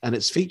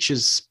it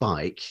features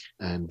Spike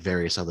and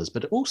various others,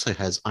 but it also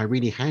has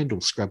Irene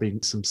Handel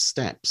scrubbing some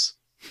steps,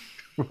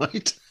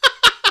 right?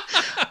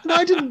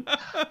 And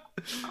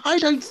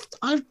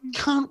I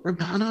can't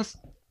remember. And I've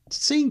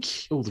seen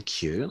all the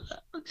Q.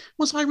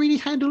 Was Irene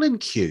Handel in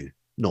Q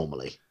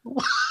normally?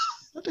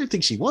 I don't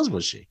think she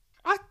was she?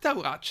 I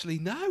don't actually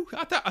know.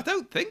 I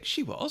don't think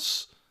she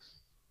was.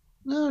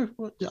 No,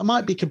 I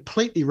might be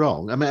completely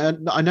wrong. I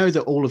mean, I know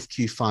that all of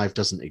Q5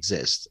 doesn't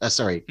exist.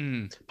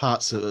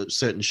 Parts of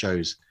certain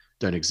shows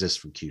don't exist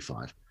from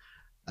Q5.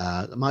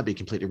 I might be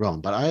completely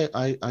wrong, but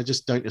I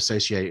just don't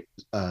associate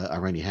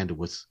Irene Handel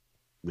with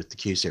the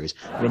Q series.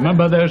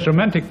 Remember those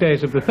romantic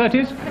days of the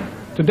 30s?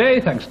 Today,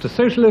 thanks to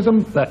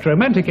socialism, that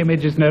romantic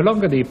image is no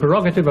longer the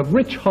prerogative of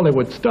rich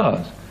Hollywood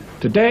stars.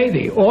 Today,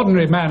 the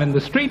ordinary man in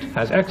the street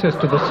has access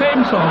to the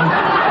same songs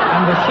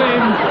and the same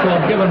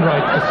God-given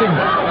right to sing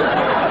them.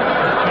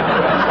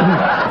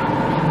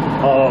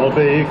 I'll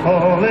be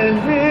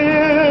calling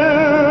here.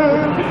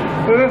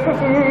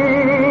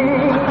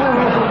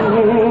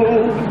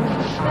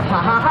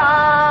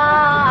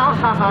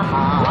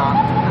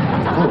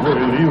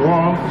 Will you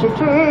want to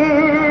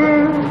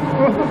turn?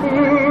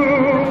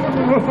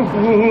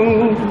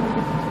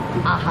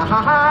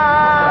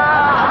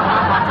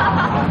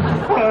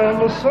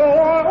 And so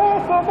I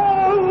offer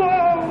my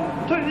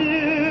love to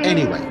you.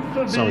 Anyway,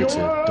 sorry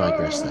to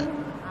digress there.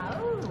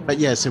 But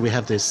yeah, so we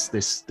have this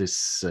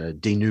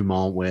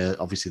denouement where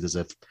obviously there's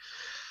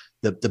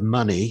the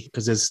money,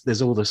 because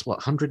there's all this, what,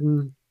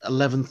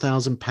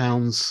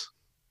 £111,000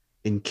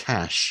 in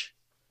cash,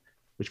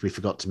 which we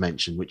forgot to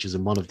mention, which is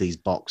in one of these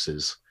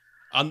boxes.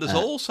 And there's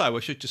also, I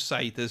should just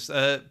say, there's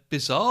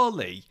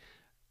bizarrely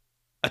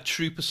a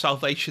troop of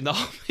Salvation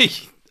Army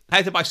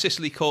headed by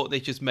Cicely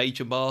Courtnidge as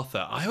Major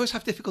Martha. I always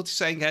have difficulty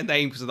saying her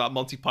name because of that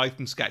Monty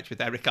Python sketch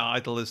with Eric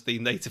Idle as the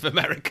Native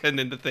American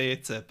in the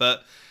theatre.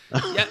 But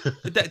yeah,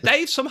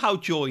 they've somehow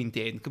joined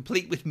in,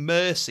 complete with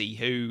Mercy,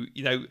 who,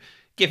 you know,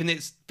 given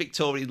it's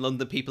Victorian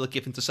London, people are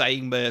given to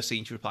saying Mercy,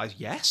 and she replies,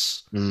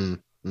 yes. And,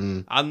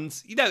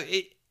 you know,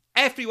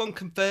 everyone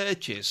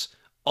converges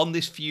on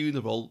this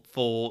funeral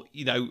for,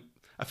 you know,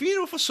 a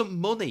funeral for some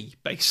money,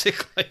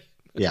 basically.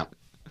 Yeah.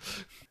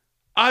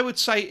 I would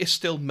say it's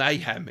still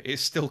mayhem.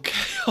 It's still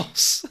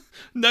chaos.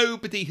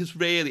 Nobody has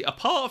really,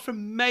 apart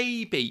from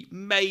maybe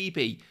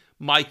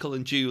Michael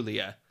and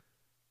Julia,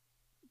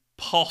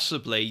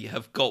 possibly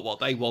have got what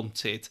they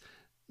wanted.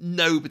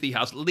 Nobody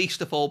has,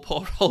 least of all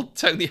poor old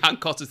Tony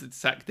Hancock as the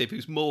detective,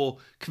 who's more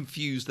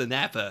confused than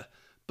ever.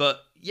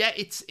 But yeah,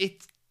 it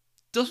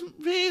doesn't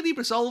really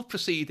resolve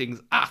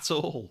proceedings at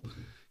all.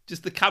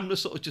 Just the camera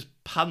sort of just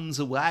pans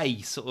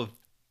away, sort of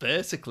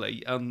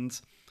vertically, and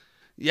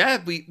yeah,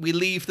 we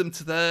leave them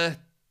to their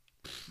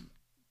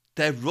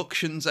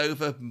ructions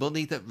over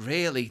money that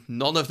really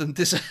none of them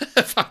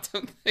deserve, I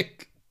don't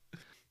think.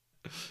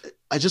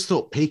 I just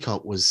thought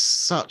Peacock was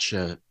such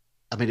a...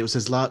 I mean, it was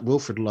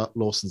Wilfrid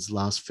Lawson's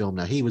last film.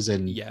 Now, he was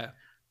in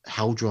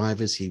Hell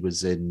Drivers. He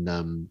was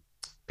in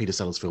Peter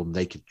Sellers' film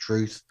Naked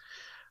Truth.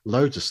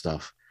 Loads of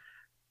stuff.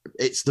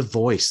 It's the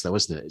voice, though,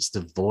 isn't it? It's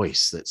the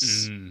voice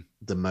that's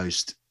the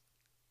most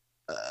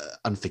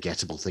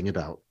unforgettable thing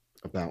about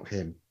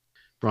him.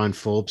 Brian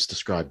Forbes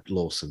described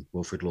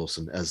Wilfrid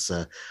Lawson, as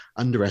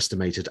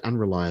underestimated,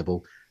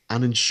 unreliable,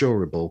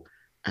 uninsurable,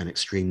 and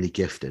extremely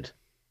gifted.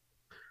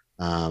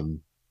 There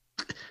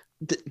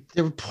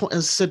were as I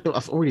said, but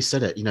I've already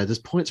said it. You know, there's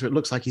points where it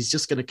looks like he's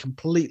just going to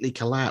completely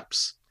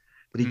collapse,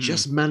 but he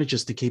just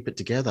manages to keep it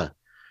together.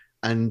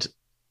 And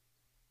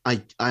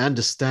I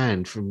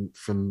understand from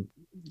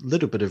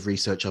little bit of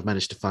research I've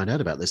managed to find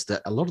out about this,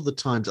 that a lot of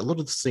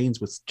the scenes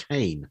with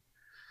Kane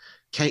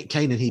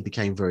and he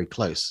became very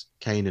close,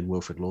 Kane and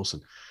Wilfrid Lawson.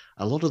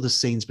 A lot of the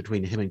scenes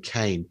between him and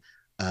Kane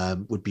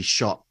would be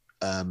shot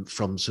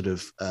from sort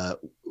of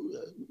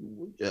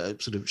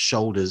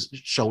shoulders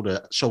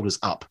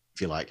up,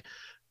 if you like,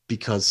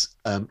 because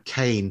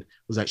Kane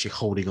was actually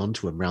holding on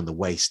to him around the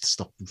waist to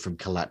stop him from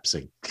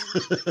collapsing.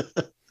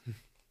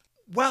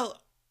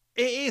 Well,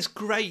 it is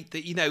great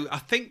that, you know, I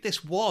think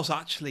this was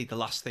actually the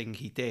last thing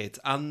he did.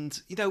 And,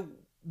 you know,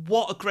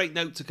 what a great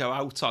note to go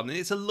out on. And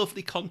it's a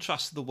lovely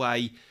contrast to the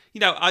way, you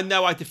know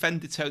I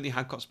defended Tony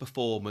Hancock's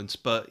performance,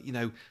 but, you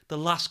know, the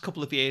last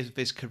couple of years of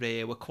his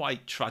career were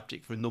quite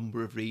tragic for a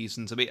number of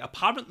reasons. I mean,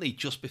 apparently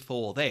just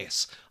before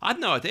this, I had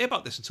no idea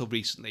about this until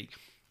recently,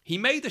 he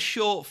made a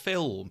short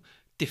film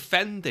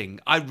defending,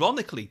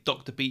 ironically,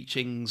 Dr.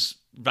 Beeching's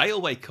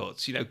railway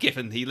cuts, you know,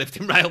 given he lived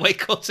in railway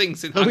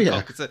cuttings in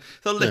Hancock. It's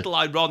a little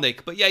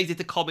ironic, but yeah, he did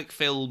a comic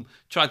film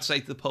trying to say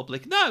to the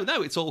public, no,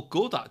 it's all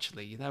good,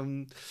 actually. You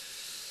know,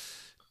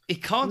 he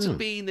can't have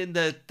been in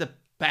the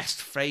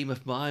best frame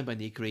of mind when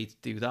he agreed to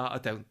do that, I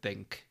don't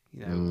think,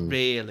 you know,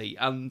 really.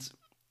 And,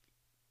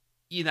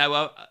 you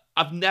know,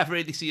 I've never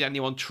really seen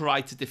anyone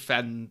try to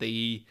defend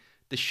the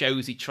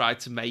shows he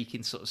tried to make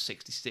in sort of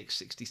 66,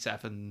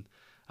 67,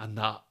 and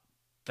that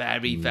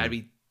very,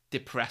 very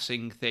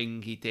depressing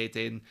thing he did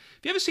in...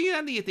 Have you ever seen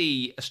any of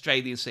the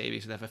Australian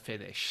series Never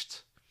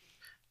Finished?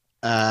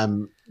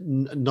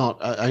 Not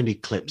only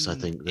clips, I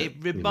think. It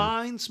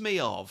reminds me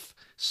of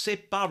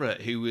Syd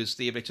Barrett, who was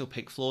the original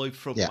Pink Floyd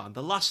frontman. Yeah.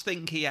 The last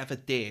thing he ever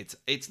did,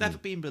 it's never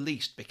been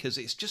released because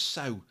it's just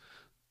so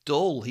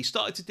dull. He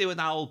started to do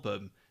an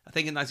album, I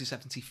think in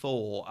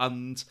 1974,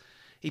 and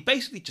he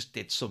basically just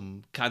did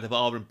some kind of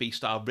R&B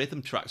style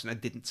rhythm tracks and then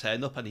didn't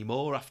turn up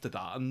anymore after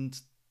that.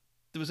 And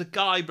there was a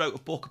guy who wrote a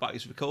book about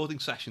his recording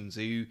sessions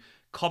who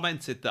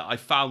commented that I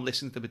found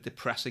listening to them a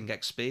depressing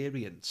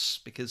experience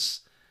because,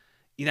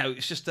 you know,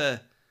 it's just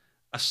a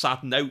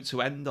sad note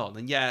to end on.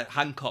 And yeah,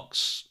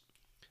 Hancock's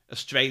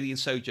Australian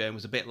sojourn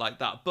was a bit like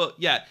that. But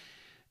yeah,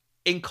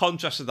 in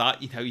contrast to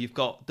that, you know, you've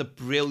got the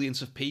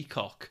brilliance of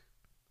Peacock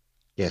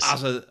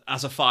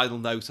as a final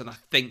note, and I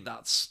think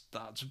that's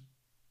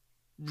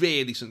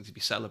really something to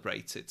be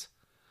celebrated.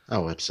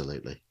 Oh,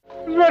 absolutely.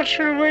 What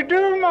shall we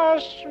do,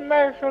 Master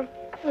Michael?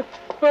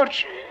 What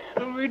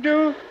shall we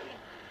do?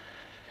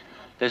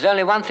 There's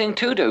only one thing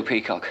to do,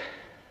 Peacock.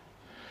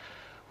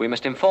 We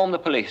must inform the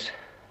police.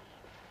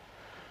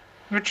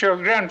 But your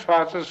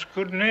grandfather's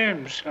good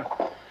name, sir.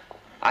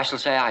 I shall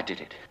say I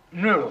did it.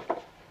 No,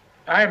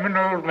 I'm an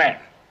old man.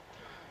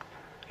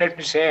 Let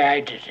me say I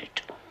did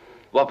it.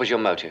 What was your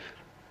motive?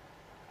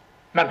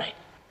 Money.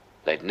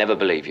 They'd never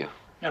believe you.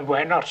 And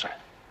why not, sir?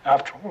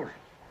 After all,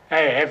 I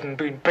haven't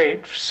been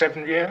paid for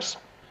 7 years.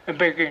 I'm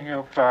begging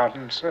your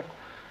pardon, sir.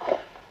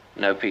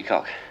 No,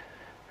 Peacock.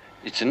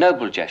 It's a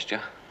noble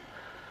gesture,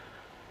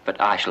 but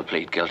I shall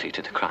plead guilty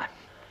to the crime.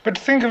 But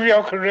think of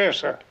your career,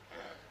 sir.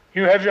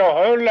 You have your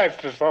whole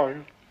life before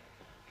you.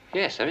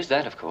 Yes, there is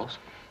that, of course.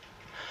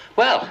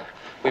 Well,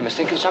 we must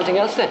think of something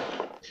else then.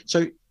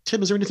 So,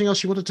 Tim, is there anything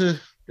else you wanted to,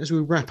 as we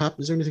wrap up,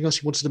 is there anything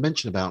else you wanted to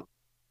mention about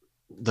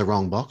The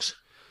Wrong Box?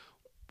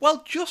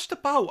 Well, just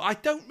about. I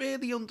don't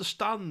really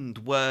understand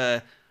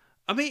where...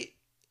 I mean,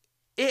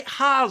 it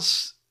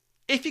has...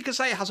 If you could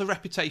say it has a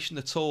reputation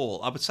at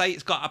all, I would say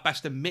it's got at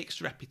best a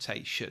mixed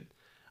reputation.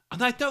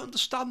 And I don't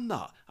understand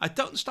that. I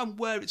don't understand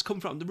where it's come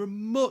from. There are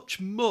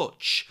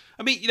much...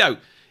 I mean, you know,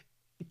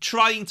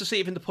 trying to see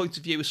it from the point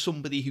of view of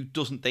somebody who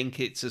doesn't think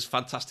it's as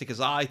fantastic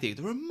as I do,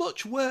 there are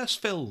much worse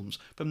films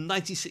from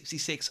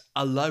 1966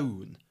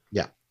 alone.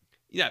 Yeah.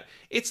 You know,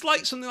 it's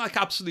like something like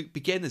Absolute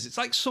Beginners. It's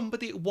like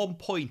somebody at one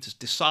point has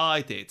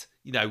decided,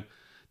 you know,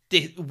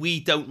 we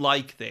don't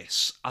like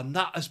this, and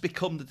that has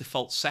become the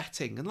default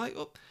setting. And like,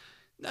 well,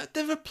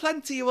 there are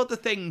plenty of other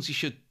things you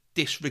should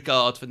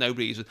disregard for no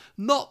reason.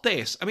 Not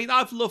this. I mean,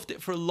 I've loved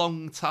it for a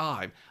long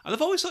time, and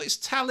I've always thought it's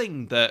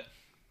telling that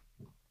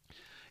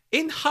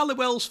in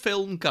Halliwell's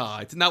film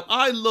guide, now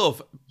I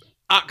love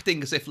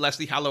acting as if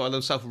Leslie Halliwell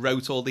himself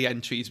wrote all the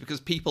entries, because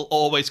people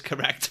always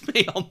correct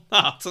me on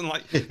that. And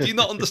like, do you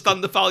not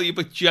understand the value of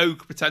a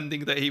joke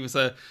pretending that he was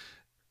an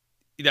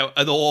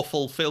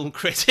awful film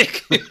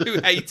critic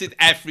who hated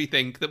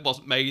everything that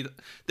was made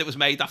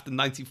after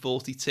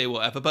 1942 or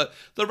whatever? But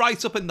the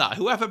write-up in that,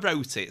 whoever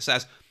wrote it,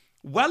 says,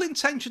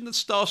 well-intentioned and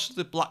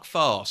star-studded black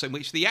farce in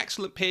which the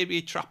excellent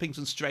period trappings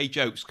and stray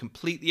jokes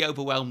completely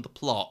overwhelmed the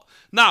plot.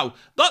 Now,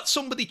 that's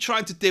somebody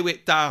trying to do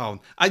it down,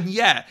 and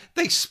yet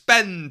they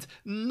spend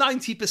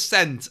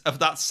 90% of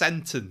that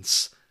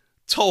sentence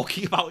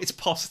talking about its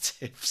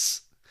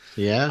positives.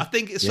 Yeah. I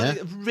think it's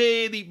something that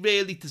really,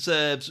 really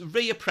deserves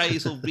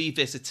reappraisal,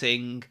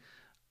 revisiting.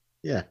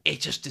 Yeah. It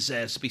just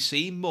deserves to be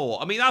seen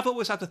more. I mean, I've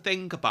always had to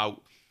think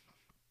about...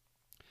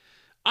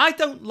 I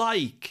don't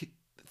like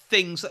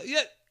things that...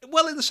 Yeah,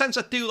 well, in the sense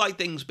I do like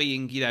things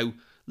being, you know,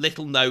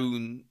 little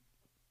known,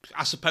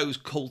 I suppose,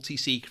 culty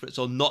secrets,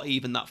 or not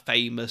even that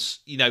famous,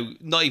 you know,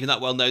 not even that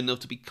well known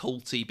enough to be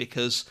culty,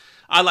 because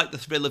I like the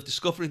thrill of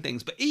discovering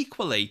things. But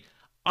equally,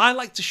 I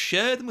like to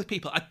share them with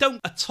people. I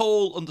don't at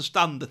all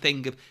understand the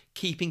thing of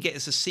keeping it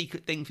as a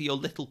secret thing for your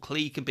little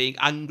clique and being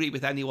angry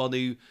with anyone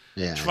who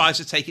tries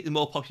to take it to a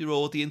more popular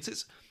audience.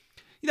 It's,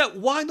 you know,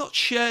 why not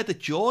share the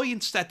joy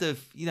instead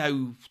of, you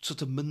know,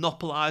 sort of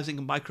monopolising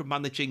and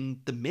micromanaging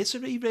the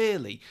misery,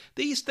 really?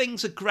 These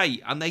things are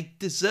great and they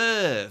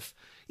deserve...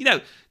 You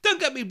know,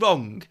 don't get me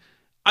wrong,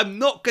 I'm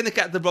not going to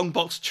get The Wrong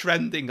Box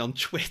trending on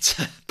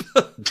Twitter,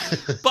 but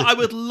I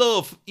would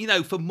love, you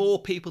know, for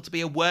more people to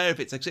be aware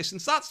of its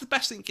existence. That's the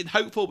best thing you can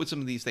hope for with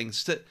some of these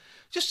things, to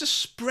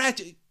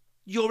spread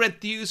your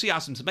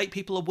enthusiasm, to make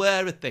people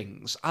aware of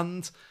things.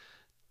 And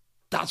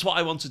that's what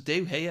I want to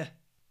do here.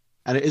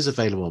 And it is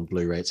available on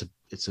Blu-ray.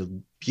 It's a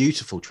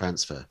beautiful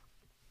transfer,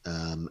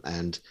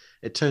 and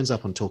it turns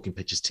up on Talking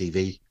Pictures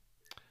TV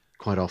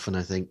quite often,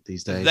 I think,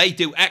 these days. They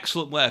do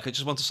excellent work. I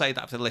just want to say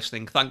that for the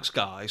listening. Thanks,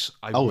 guys.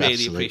 I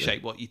really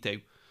appreciate what you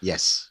do.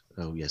 Yes.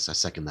 Oh, yes. I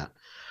second that.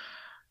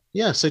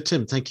 Yeah. So,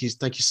 Tim, thank you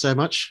so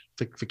much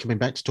for coming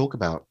back to talk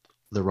about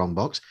The Wrong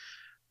Box.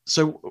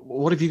 So,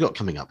 what have you got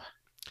coming up?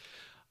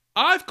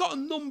 I've got a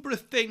number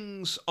of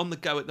things on the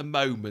go at the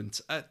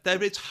moment.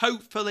 There is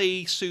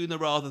hopefully sooner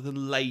rather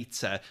than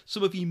later.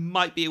 Some of you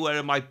might be aware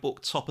of my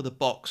book Top of the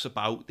Box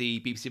about the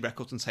BBC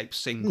Records and Tape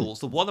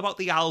singles. The one about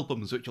the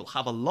albums, which will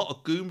have a lot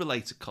of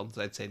Goon-related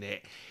content in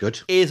it,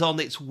 is on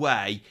its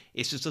way.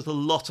 It's just there's a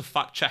lot of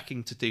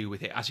fact-checking to do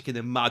with it, as you can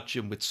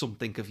imagine, with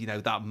something of, you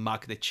know, that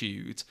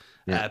magnitude.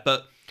 Yeah.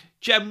 But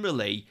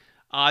generally,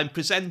 I'm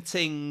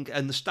presenting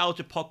a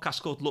nostalgia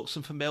podcast called Looks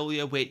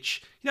Unfamiliar,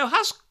 which, you know,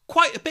 has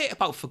quite a bit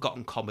about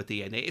forgotten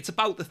comedy in it. It's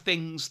about the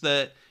things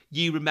that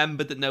you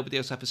remember that nobody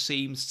else ever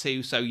seems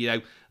to. So, you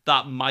know,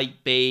 that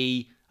might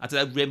be, I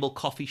don't know, Rimmel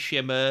Coffee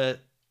Shimmer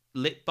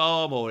lip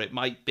balm, or it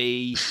might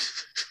be,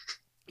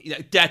 you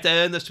know, Dead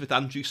Earnest with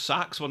Andrew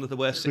Sachs, one of the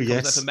worst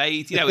sitcoms ever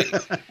made. You know,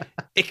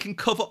 it can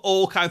cover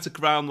all kinds of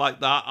ground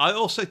like that. I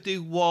also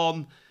do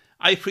one,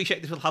 I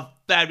appreciate this will have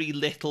very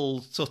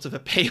little sort of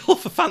appeal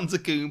for fans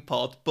of Goon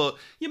Pod, but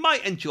you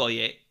might enjoy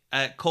it.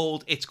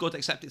 Called It's Good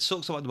Except It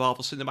Sucks about the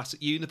Marvel Cinematic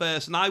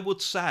Universe. And I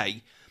would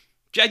say,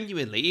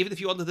 genuinely, even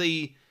if you're one of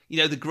the, you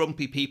know, the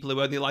grumpy people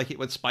who only like it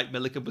when Spike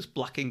Milligan was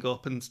blacking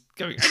up and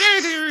going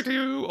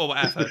or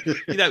whatever.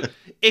 You know,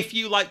 if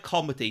you like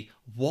comedy,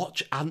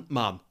 watch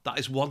Ant-Man. That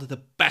is one of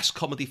the best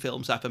comedy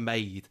films ever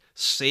made.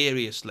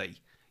 Seriously.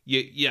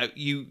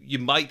 You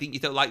might think you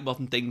don't like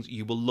modern things.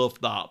 You will love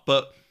that.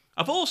 But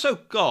I've also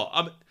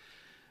got,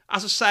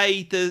 as I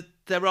say,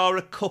 there are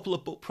a couple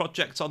of book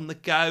projects on the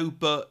go,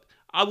 but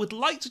I would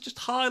like to just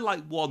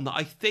highlight one that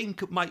I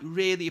think might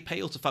really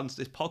appeal to fans of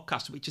this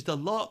podcast, which is The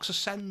Larks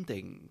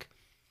Ascending,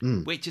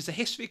 which is a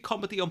history of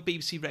comedy on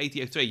BBC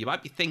Radio 3. You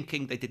might be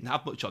thinking they didn't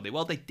have much on it.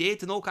 Well, they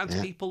did, and all kinds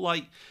of people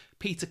like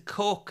Peter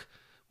Cook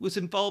was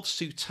involved,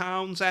 Sue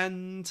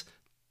Townsend,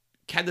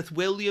 Kenneth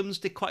Williams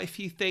did quite a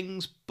few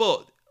things,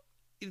 but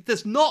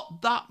there's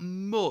not that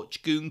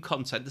much Goon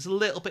content. There's a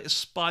little bit of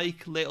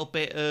Spike, a little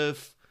bit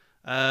of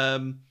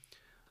John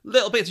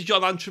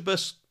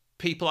Antrobus,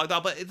 people like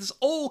that, but there's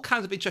all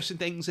kinds of interesting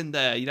things in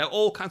there, you know,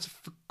 all kinds of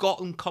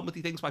forgotten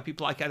comedy things by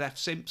people like N.F.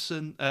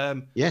 Simpson.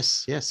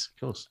 Yes, of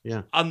course,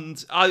 yeah.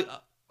 And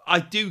I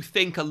do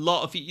think a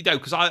lot of you know,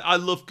 because I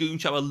love Goon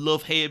Show, I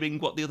love hearing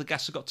what the other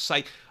guests have got to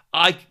say.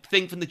 I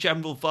think from the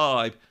general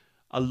vibe,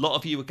 a lot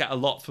of you would get a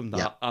lot from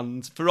that,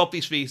 and for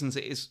obvious reasons,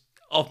 it is,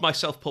 of my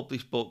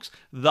self-published books,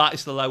 that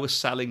is the lowest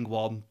selling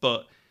one,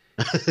 but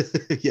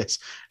yes.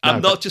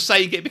 I'm not just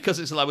saying it because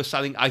it's the lowest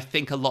selling. I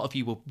think a lot of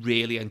you will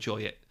really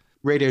enjoy it.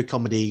 Radio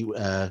comedy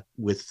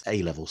with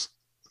A levels.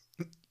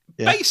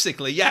 Yeah.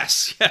 Basically,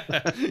 yes.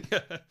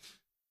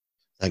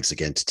 Thanks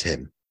again to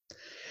Tim.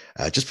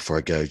 Just before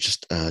I go,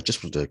 just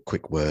wanted a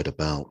quick word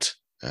about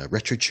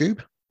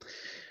RetroTube.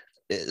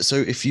 So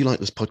if you like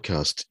this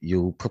podcast,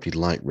 you'll probably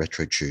like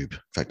RetroTube. In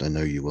fact, I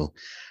know you will.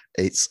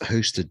 It's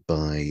hosted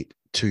by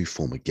two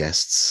former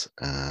guests,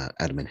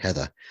 Adam and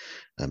Heather.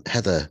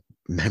 Heather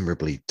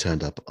memorably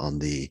turned up on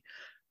the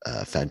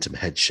Phantom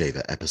Head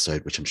Shaver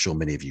episode, which I'm sure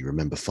many of you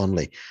remember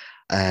fondly.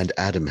 And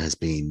Adam has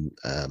been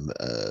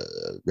a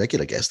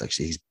regular guest.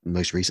 Actually, he's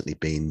most recently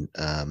been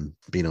on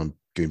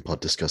GoonPod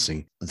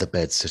discussing The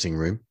Bed Sitting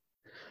Room.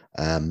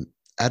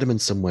 Adam, in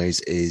some ways,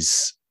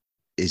 is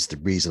the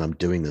reason I'm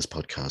doing this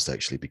podcast,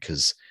 actually,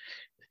 because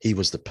he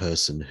was the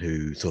person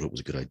who thought it was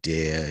a good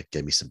idea,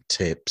 gave me some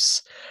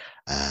tips,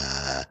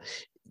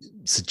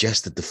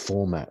 suggested the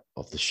format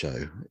of the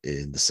show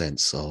in the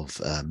sense of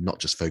not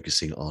just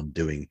focusing on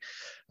doing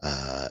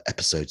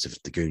episodes of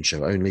the Goon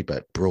Show only,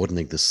 but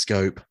broadening the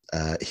scope.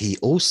 He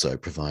also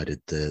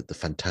provided the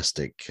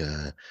fantastic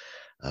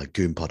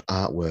GoonPod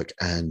artwork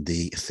and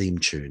the theme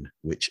tune,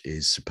 which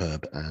is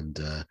superb and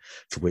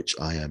for which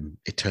I am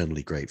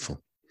eternally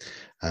grateful.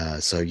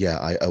 So yeah,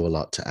 I owe a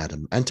lot to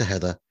Adam and to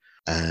Heather,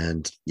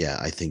 and yeah,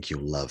 I think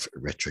you'll love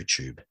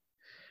RetroTube.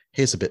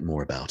 Here's a bit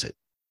more about it.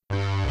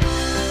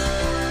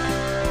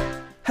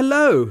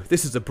 Hello,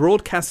 this is a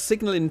broadcast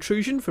signal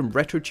intrusion from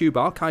RetroTube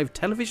Archive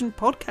Television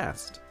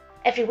Podcast.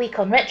 Every week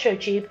on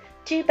RetroTube,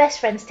 two best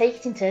friends take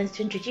it in turns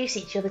to introduce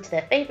each other to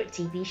their favourite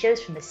TV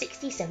shows from the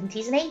 60s,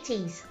 70s and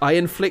 80s. I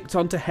inflict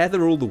onto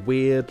Heather all the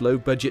weird,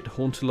 low-budget,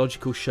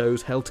 hauntological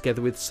shows held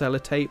together with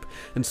sellotape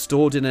and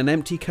stored in an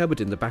empty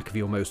cupboard in the back of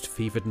your most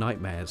fevered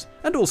nightmares,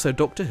 and also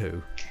Doctor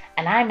Who.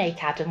 And I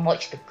make Adam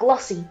watch the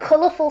glossy,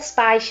 colourful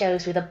spy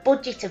shows with a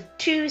budget of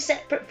 2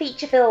 separate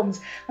feature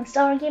films and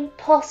starring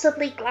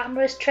impossibly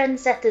glamorous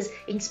trendsetters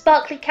in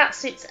sparkly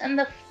catsuits and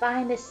the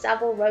finest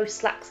Savile Row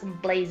slacks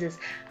and blazers,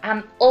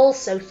 and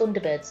also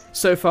Thunderbirds.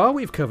 So far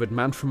we've covered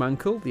Man from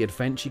U.N.C.L., The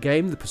Adventure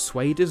Game, The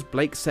Persuaders,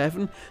 Blake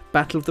 7,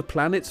 Battle of the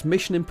Planets,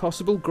 Mission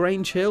Impossible,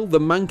 Grange Hill, The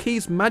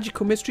Monkees,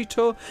 Magical Mystery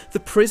Tour, The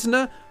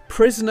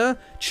Prisoner,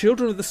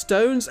 Children of the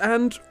Stones,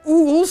 and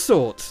all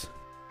sorts.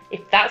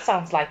 If that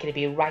sounds like it'd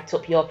be right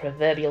up your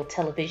proverbial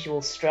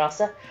televisual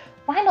Strasse,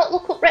 why not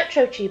look up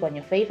RetroTube on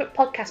your favourite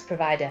podcast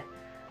provider?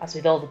 As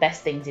with all the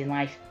best things in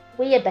life,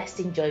 we are best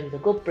enjoyed with a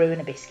good brew and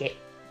a biscuit.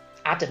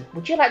 Adam,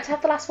 would you like to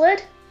have the last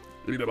word?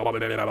 Hopefully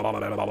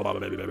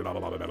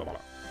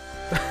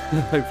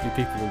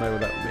people will know what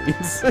that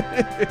means.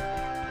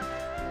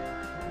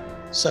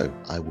 So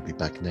I will be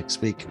back next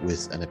week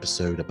with an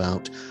episode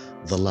about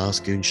the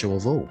last Goon Show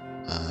of all.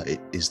 It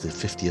is the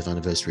 50th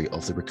anniversary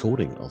of the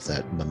recording of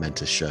that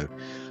momentous show.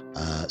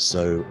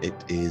 So it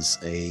is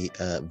a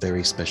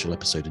very special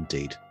episode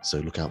indeed. So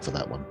look out for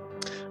that one.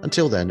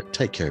 Until then,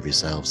 take care of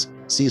yourselves.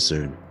 See you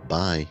soon.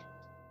 Bye.